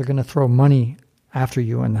 and so they're going to throw money after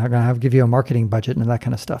you, and they're going to give you a marketing budget and that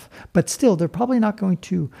kind of stuff. But still, they're probably not going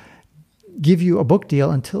to give you a book deal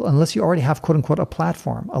unless you already have, quote unquote, a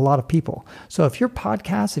platform, a lot of people. So if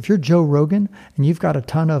you're Joe Rogan and you've got a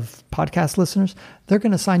ton of podcast listeners, they're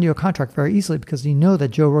going to sign you a contract very easily because you know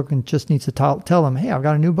that Joe Rogan just needs to tell them, hey, I've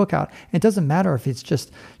got a new book out. And it doesn't matter if it's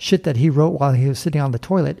just shit that he wrote while he was sitting on the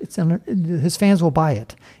toilet. His fans will buy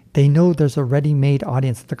it. They know there's a ready-made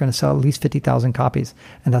audience that they're going to sell at least 50,000 copies,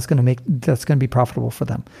 and that's going to be profitable for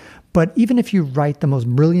them. But even if you write the most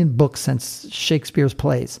brilliant book since Shakespeare's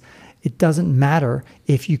plays, it doesn't matter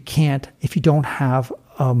if you don't have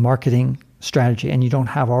a marketing strategy and you don't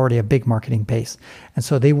have already a big marketing base. And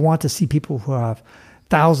so they want to see people who have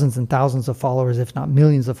thousands and thousands of followers, if not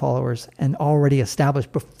millions of followers, and already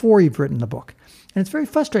established before you've written the book. And it's very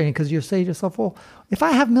frustrating because you say to yourself, well, if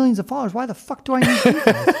I have millions of followers, why the fuck do I need you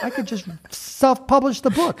guys? I could just self-publish the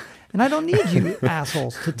book. And I don't need you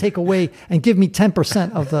assholes to take away and give me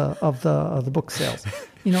 10% of the book sales.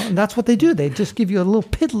 And that's what they do. They just give you a little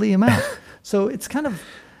piddly amount. So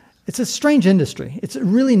it's a strange industry. It's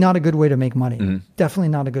really not a good way to make money. Definitely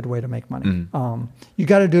not a good way to make money. You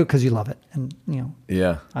got to do it because you love it. And,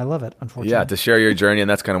 I love it, unfortunately. Yeah, to share your journey. And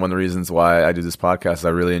that's kind of one of the reasons why I do this podcast. I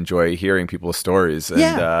really enjoy hearing people's stories.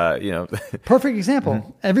 And, Perfect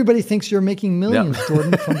example. Everybody thinks you're making millions,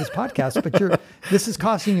 Jordan, from this podcast, but this is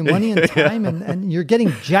costing you money and time, and you're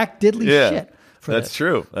getting jack diddly shit. That's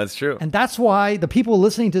true. That's true. And that's why the people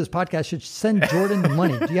listening to this podcast should send Jordan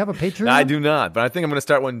money. Do you have a Patreon? No, I do not, but I think I'm going to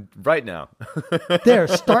start one right now.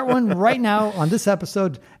 Start one right now on this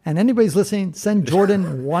episode. And anybody's listening, send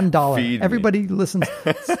Jordan $1. Everybody listens,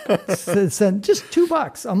 send just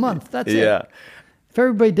 $2 a month. That's it. If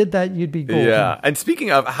everybody did that, you'd be golden. Yeah. And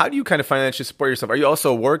speaking of, how do you kind of financially support yourself? Are you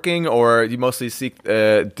also working, or do you mostly seek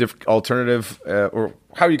different alternative, or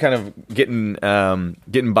how are you kind of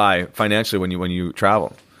getting by financially when you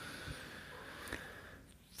travel?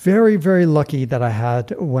 Very, very lucky that I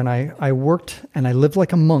had when I worked and I lived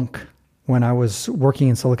like a monk when I was working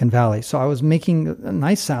in Silicon Valley. So I was making a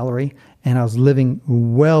nice salary and I was living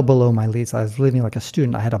well below my lease. I was living like a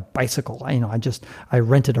student. I had a bicycle. I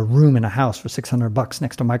rented a room in a house for $600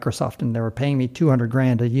 next to Microsoft, and they were paying me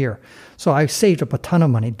 $200,000 a year. So I saved up a ton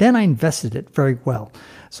of money. Then I invested it very well.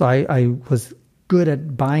 So I was good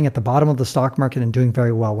at buying at the bottom of the stock market and doing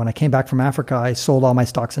very well. When I came back from Africa, I sold all my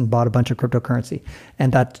stocks and bought a bunch of cryptocurrency,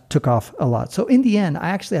 and that took off a lot. So in the end, I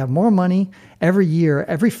actually have more money every year.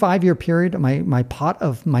 Every 5-year period, my pot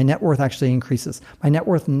of my net worth actually increases. My net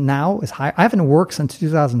worth now is high. I haven't worked since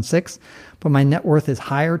 2006, but my net worth is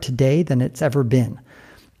higher today than it's ever been.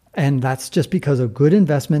 And that's just because of good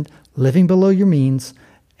investment, living below your means,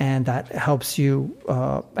 and that helps you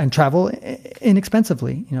and travel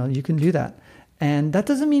inexpensively. You can do that. And that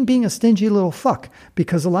doesn't mean being a stingy little fuck,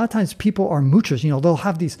 because a lot of times people are moochers. They'll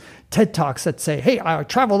have these TED Talks that say, hey, I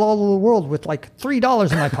traveled all over the world with like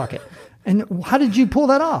 $3 in my pocket. And how did you pull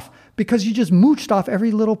that off? Because you just mooched off every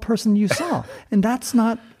little person you saw. And that's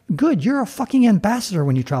not good. You're a fucking ambassador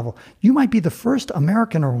when you travel. You might be the first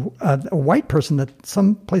American or a white person that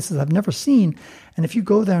some places I've never seen. And if you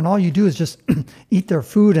go there and all you do is just eat their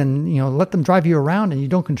food and let them drive you around, and you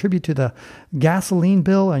don't contribute to the gasoline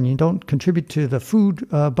bill and you don't contribute to the food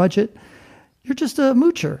budget, you're just a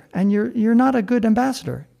moocher and you're not a good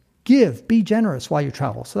ambassador. Give, be generous while you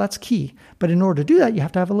travel. So that's key. But in order to do that, you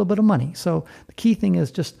have to have a little bit of money. So the key thing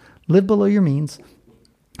is just live below your means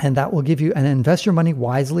And that will give you, and invest your money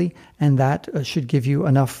wisely, and that should give you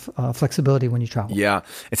enough flexibility when you travel. Yeah.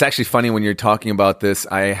 It's actually funny when you're talking about this.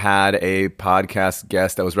 I had a podcast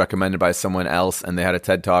guest that was recommended by someone else, and they had a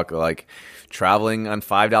TED Talk like traveling on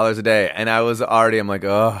 $5 a day. And I was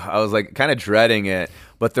like kind of dreading it.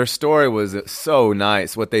 But their story was so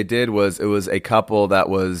nice. What they did was, it was a couple that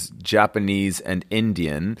was Japanese and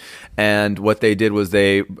Indian. And what they did was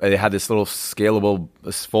they had this little scalable,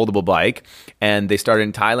 foldable bike. And they started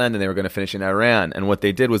in Thailand and they were going to finish in Iran. And what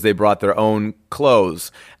they did was they brought their own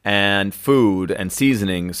clothes and food and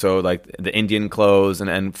seasoning. So like the Indian clothes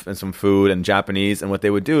and some food and Japanese. And what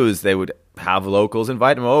they would do is they would have locals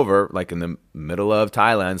invite them over, like in the middle of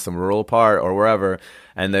Thailand, some rural part or wherever.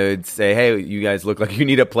 And they would say, hey, you guys look like you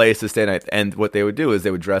need a place to stay tonight. And what they would do is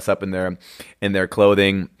they would dress up in their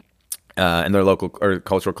clothing, in their local or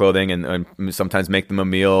cultural clothing, and sometimes make them a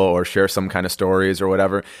meal or share some kind of stories or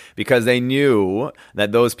whatever, because they knew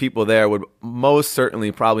that those people there would most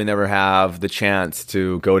certainly probably never have the chance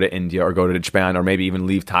to go to India or go to Japan or maybe even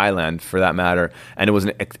leave Thailand for that matter. And it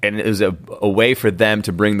was a way for them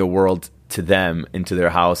to bring the world to them into their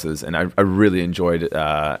houses. And I really enjoyed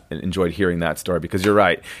hearing that story, because you're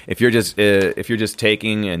right. If you're just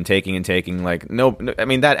taking and taking and taking, like no, I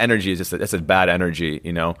mean, that energy is that's a bad energy,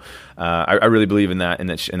 you know. I really believe in that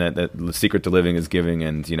the secret to living is giving,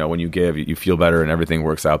 and you know, when you give, you feel better and everything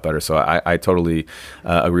works out better. So I totally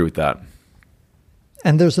agree with that.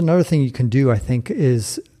 And there's another thing you can do, I think,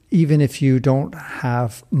 is even if you don't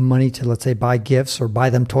have money to, let's say, buy gifts or buy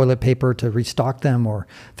them toilet paper to restock them or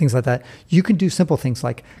things like that, you can do simple things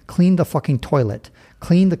like clean the fucking toilet,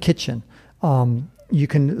 clean the kitchen. You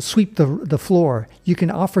can sweep the floor. You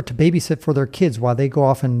can offer to babysit for their kids while they go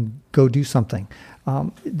off and go do something.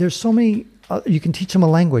 There's so many, you can teach them a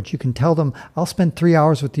language. You can tell them, I'll spend 3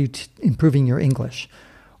 hours with you improving your English.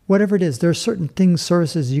 Whatever it is, there are certain things,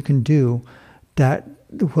 services you can do that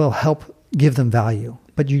will help give them value.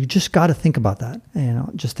 But you just got to think about that. You know,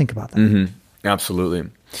 just think about that. Mm-hmm. Absolutely.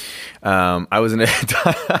 I was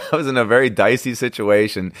in a very dicey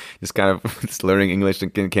situation. Just kind of just learning English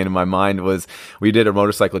that came to my mind was, we did a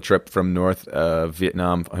motorcycle trip from North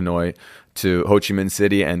Vietnam, Hanoi, to Ho Chi Minh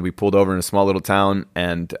City, and we pulled over in a small little town,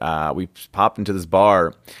 and we popped into this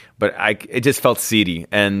bar, but it just felt seedy.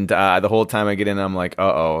 And the whole time I get in, I'm like,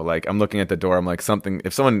 like I'm looking at the door. I'm like,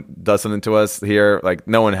 if someone does something to us here, like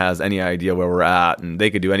no one has any idea where we're at, and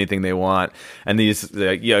they could do anything they want. And these,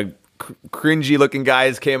 cringy looking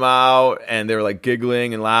guys came out, and they were like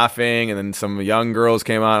giggling and laughing. And then some young girls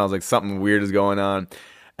came out. And I was like, something weird is going on.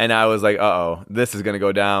 And I was like, this is going to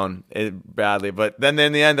go down badly. But then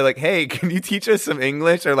in the end, they're like, hey, can you teach us some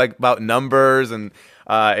English or like about numbers? And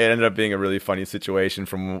it ended up being a really funny situation.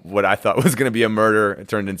 From what I thought was going to be a murder, it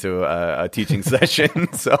turned into a teaching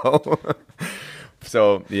session. So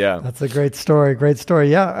yeah. That's a great story. Great story.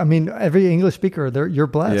 Yeah. I mean, every English speaker, you're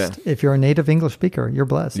blessed. Yeah. If you're a native English speaker, you're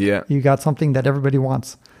blessed. Yeah. You got something that everybody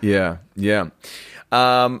wants. Yeah. Yeah.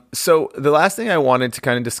 So the last thing I wanted to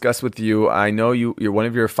kind of discuss with you, I know you're one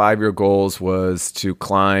of your 5-year goals was to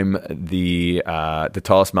climb the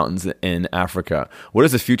tallest mountains in Africa. What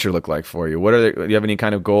does the future look like for you? Do you have any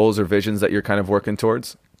kind of goals or visions that you're kind of working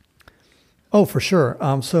towards? Oh, for sure.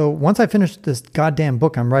 So once I finish this goddamn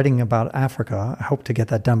book I'm writing about Africa, I hope to get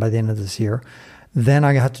that done by the end of this year. Then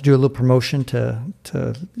I have to do a little promotion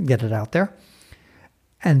to get it out there.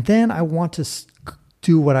 And then I want to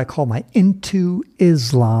do what I call my Into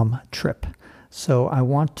Islam trip. So I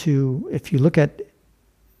want to, if you look at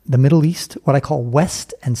the Middle East, what I call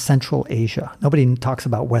West and Central Asia. Nobody talks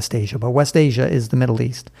about West Asia, but West Asia is the Middle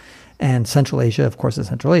East. And Central Asia, of course, is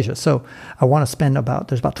Central Asia. So I want to spend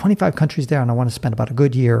there's about 25 countries there, and I want to spend about a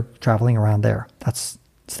good year traveling around there. That's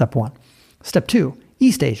step 1. Step 2,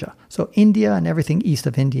 East Asia. So India and everything east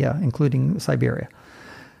of India, including Siberia.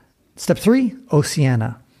 Step 3,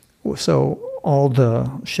 Oceania. So all the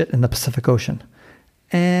shit in the Pacific Ocean.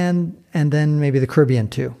 And then maybe the Caribbean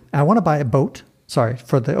too. I want to buy a boat. Sorry,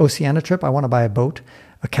 for the Oceania trip, I want to buy a boat,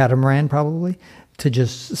 a catamaran probably, to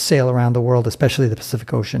just sail around the world, especially the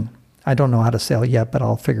Pacific Ocean. I don't know how to sail yet, but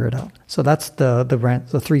I'll figure it out. So that's the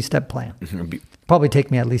 3-step plan. Probably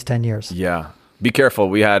take me at least 10 years. Yeah. Be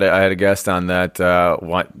careful. I had a guest on that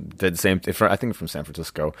did the same thing. I think from San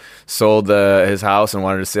Francisco. Sold his house and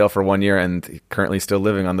wanted to sail for 1 year, and currently still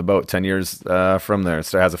living on the boat 10 years from there.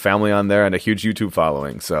 So has a family on there and a huge YouTube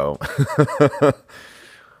following. So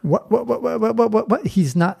What?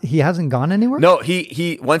 He hasn't gone anywhere? No,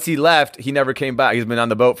 he once he left, he never came back. He's been on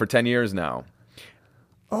the boat for 10 years now.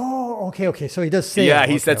 Oh, okay. So he does sail.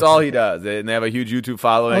 Yeah, that's all he does. And they have a huge YouTube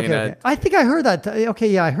following. Okay. I think I heard that. Okay,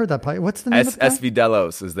 yeah, I heard that. What's the name of it? SV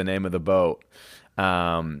Delos is the name of the boat.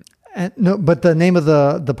 And no, but the name of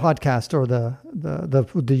the podcast or the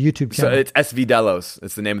YouTube So channel. it's SV Delos.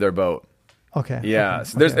 It's the name of their boat. Okay. Yeah,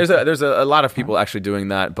 okay, so there's a lot of people actually doing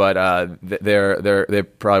that, but they're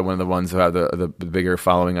probably one of the ones who have the bigger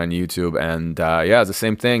following on YouTube. And it's the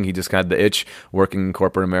same thing. He just had the itch working in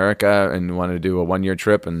corporate America and wanted to do a 1-year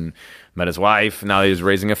trip and met his wife. Now he's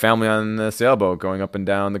raising a family on the sailboat, going up and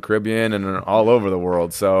down the Caribbean and all over the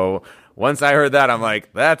world. So once I heard that, I'm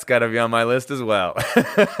like, that's got to be on my list as well.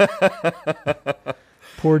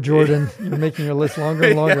 Poor Jordan, you're making your list longer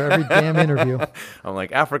and longer every damn interview. I'm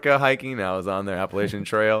like, Africa hiking. Now I was on the Appalachian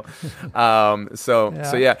Trail. So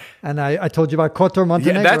yeah. And I told you about Kotor,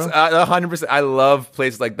 Montenegro. Yeah, that's 100%. I love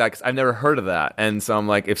places like that because I've never heard of that. And so I'm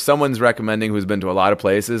like, if someone's recommending who's been to a lot of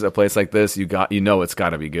places, a place like this, it's got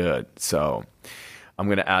to be good. So I'm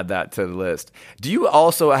going to add that to the list. Do you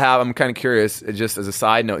also have, I'm kind of curious, just as a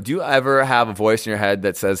side note, do you ever have a voice in your head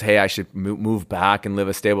that says, hey, I should move back and live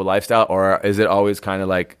a stable lifestyle? Or is it always kind of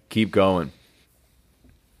like, keep going?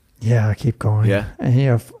 Yeah, keep going. Yeah.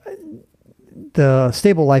 And the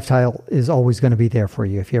stable lifestyle is always going to be there for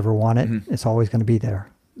you. If you ever want it, it's always going to be there.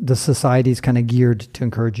 The society is kind of geared to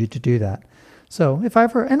encourage you to do that. So if I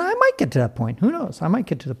ever, and I might get to that point, who knows? I might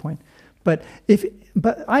get to the point. But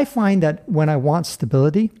I find that when I want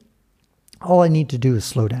stability, all I need to do is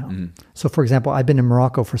slow down. So for example, I've been in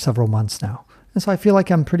Morocco for several months now. And so I feel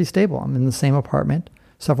like I'm pretty stable. I'm in the same apartment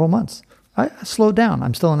several months. I slowed down.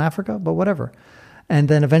 I'm still in Africa, but whatever. And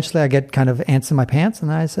then eventually I get kind of ants in my pants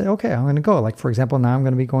and I say, okay, I'm going to go. Like for example, now I'm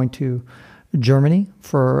going to be going to Germany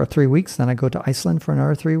for 3 weeks. Then I go to Iceland for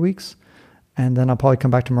another 3 weeks. And then I'll probably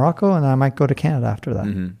come back to Morocco and then I might go to Canada after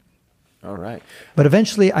that. All right. But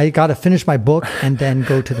eventually I got to finish my book and then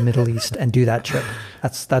go to the Middle East and do that trip.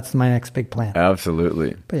 That's my next big plan.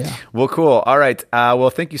 Absolutely. But yeah. Well, cool. All right.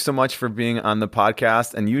 Well, thank you so much for being on the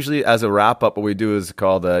podcast. And usually as a wrap up, what we do is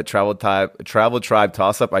called a Travel Tribe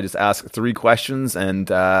Toss Up. I just ask 3 questions and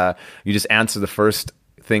you just answer the first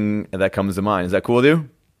thing that comes to mind. Is that cool with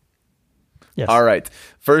you? Yes. All right.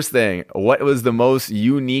 First thing, what was the most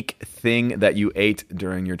unique thing that you ate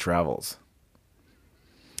during your travels?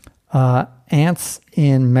 Ants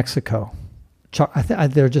in Mexico.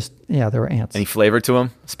 They're just, there were ants. Any flavor to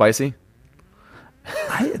them? Spicy?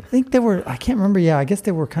 I think they were, I can't remember. Yeah, I guess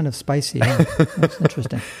they were kind of spicy. Yeah. That's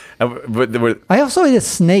interesting. I also ate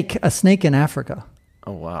a snake in Africa.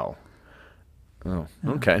 Oh, wow. Oh,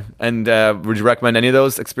 okay. And would you recommend any of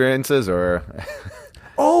those experiences or?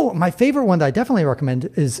 Oh, my favorite one that I definitely recommend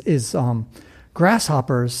is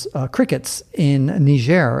grasshoppers, crickets in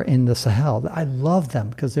Niger in the Sahel. I love them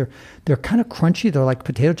because they're kind of crunchy. They're like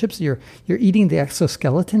potato chips. You're eating the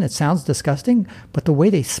exoskeleton. It sounds disgusting, but the way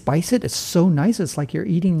they spice it is so nice. It's like you're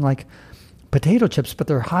eating like potato chips, but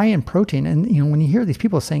they're high in protein. And when you hear these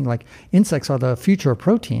people saying like insects are the future of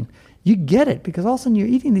protein, you get it because all of a sudden you're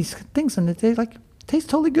eating these things and they taste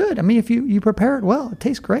totally good. I mean, if you prepare it well, it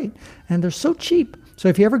tastes great, and they're so cheap. So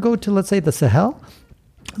if you ever go to, let's say, the Sahel,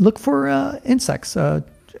 look for insects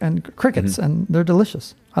and crickets, and they're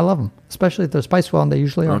delicious. I love them, especially if they're spiced well, and they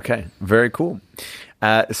usually are. Okay, very cool.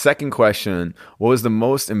 Second question, what was the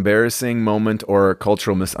most embarrassing moment or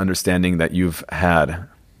cultural misunderstanding that you've had?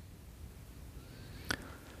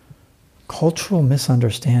 Cultural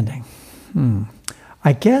misunderstanding.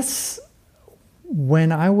 I guess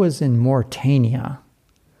when I was in Mauritania,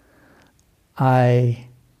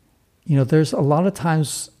 there's a lot of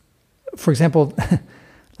times, for example,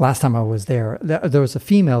 last time I was there was a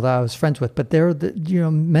female that I was friends with, but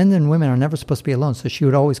men and women are never supposed to be alone. So she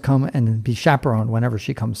would always come and be chaperoned whenever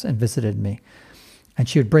she comes and visited me. And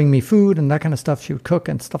she would bring me food and that kind of stuff. She would cook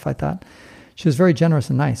and stuff like that. She was very generous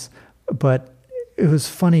and nice. But it was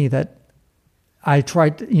funny that I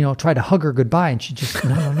tried to hug her goodbye, and she just,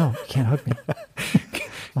 no, you can't hug me.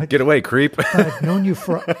 Like, get away, creep. I've known you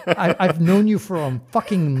for a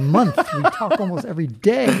fucking month. We talk almost every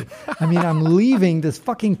day. I mean, I'm leaving this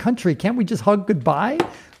fucking country. Can't we just hug goodbye?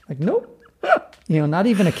 Like, nope. Not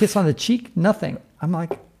even a kiss on the cheek, nothing. I'm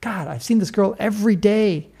like, God, I've seen this girl every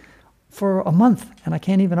day for a month, and I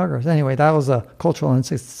can't even hug her. So anyway, that was a cultural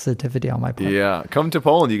insensitivity on my part. Yeah, come to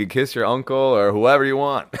Poland. You can kiss your uncle or whoever you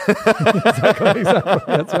want. Exactly.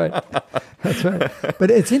 That's right.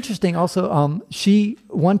 But it's interesting also,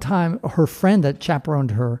 one time, her friend that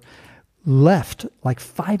chaperoned her left like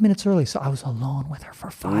 5 minutes early, so I was alone with her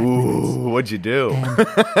for 5 minutes. What'd you do?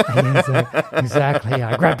 Exactly.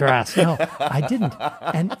 I grabbed her ass. No, I didn't.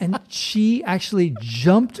 And she actually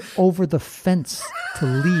jumped over the fence to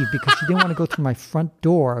leave because she didn't want to go through my front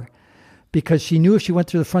door because she knew if she went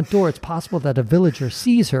through the front door, it's possible that a villager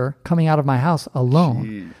sees her coming out of my house alone.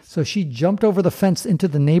 Jeez. So she jumped over the fence into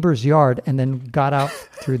the neighbor's yard and then got out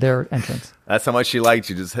through their entrance. That's how much she liked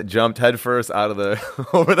you. Just jumped headfirst out of the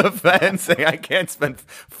over the fence, saying, "I can't spend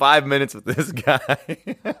 5 minutes with this guy."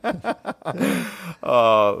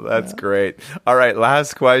 Oh, that's great. All right,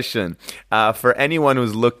 last question. For anyone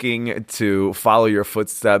who's looking to follow your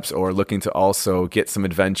footsteps or looking to also get some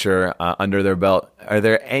adventure under their belt, are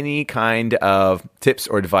there any kind of tips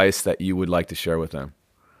or advice that you would like to share with them?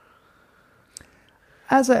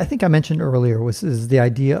 As I think I mentioned earlier, is the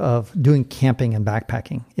idea of doing camping and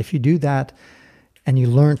backpacking. If you do that and you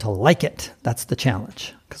learn to like it, that's the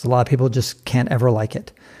challenge, because a lot of people just can't ever like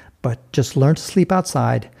it. But just learn to sleep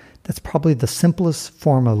outside. That's probably the simplest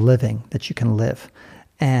form of living that you can live.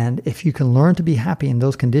 And if you can learn to be happy in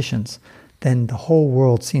those conditions, then the whole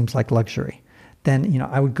world seems like luxury. Then,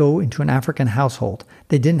 I would go into an African household.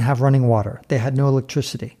 They didn't have running water. They had no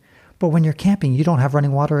electricity. But when you're camping, you don't have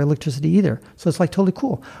running water or electricity either. So it's like totally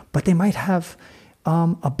cool. But they might have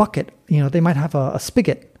a bucket. They might have a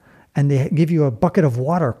spigot, and they give you a bucket of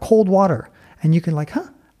water, cold water. And you can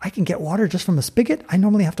I can get water just from a spigot? I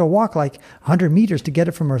normally have to walk like 100 meters to get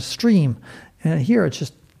it from a stream. And here it's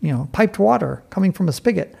just, piped water coming from a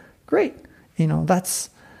spigot. Great. That's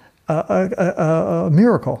a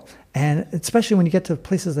miracle. And especially when you get to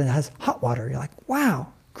places that has hot water, you're like, wow,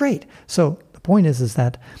 great. So the point is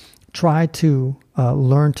that try to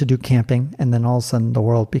learn to do camping, and then all of a sudden the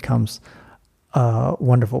world becomes a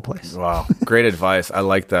wonderful place. Wow. Great advice. I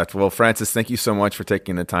like that. Well, Francis, thank you so much for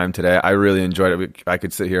taking the time today. I really enjoyed it. I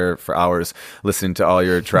could sit here for hours listening to all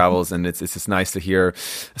your travels, and it's just nice to hear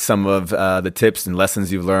some of the tips and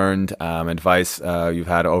lessons you've learned, advice you've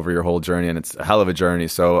had over your whole journey, and it's a hell of a journey.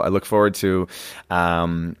 So I look forward to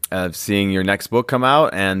seeing your next book come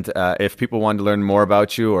out, and if people want to learn more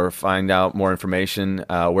about you or find out more information,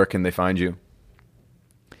 where can they find you?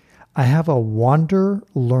 I have a Wander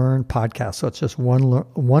Learn podcast. So it's just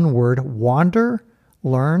one word, Wander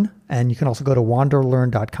Learn. And you can also go to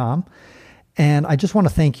wanderlearn.com. And I just want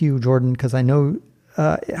to thank you, Jordan, because I know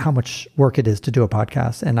how much work it is to do a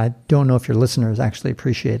podcast. And I don't know if your listeners actually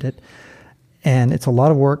appreciate it. And it's a lot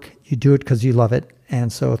of work. You do it because you love it. And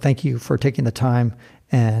so thank you for taking the time.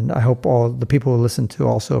 And I hope all the people who listen to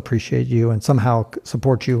also appreciate you and somehow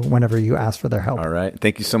support you whenever you ask for their help. All right.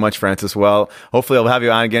 Thank you so much, Francis. Well, hopefully I'll have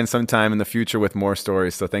you on again sometime in the future with more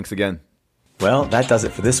stories. So thanks again. Well, that does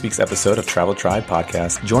it for this week's episode of Travel Tribe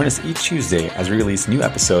Podcast. Join us each Tuesday as we release new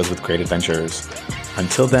episodes with great adventurers.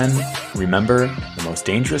 Until then, remember, the most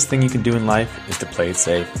dangerous thing you can do in life is to play it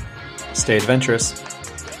safe. Stay adventurous.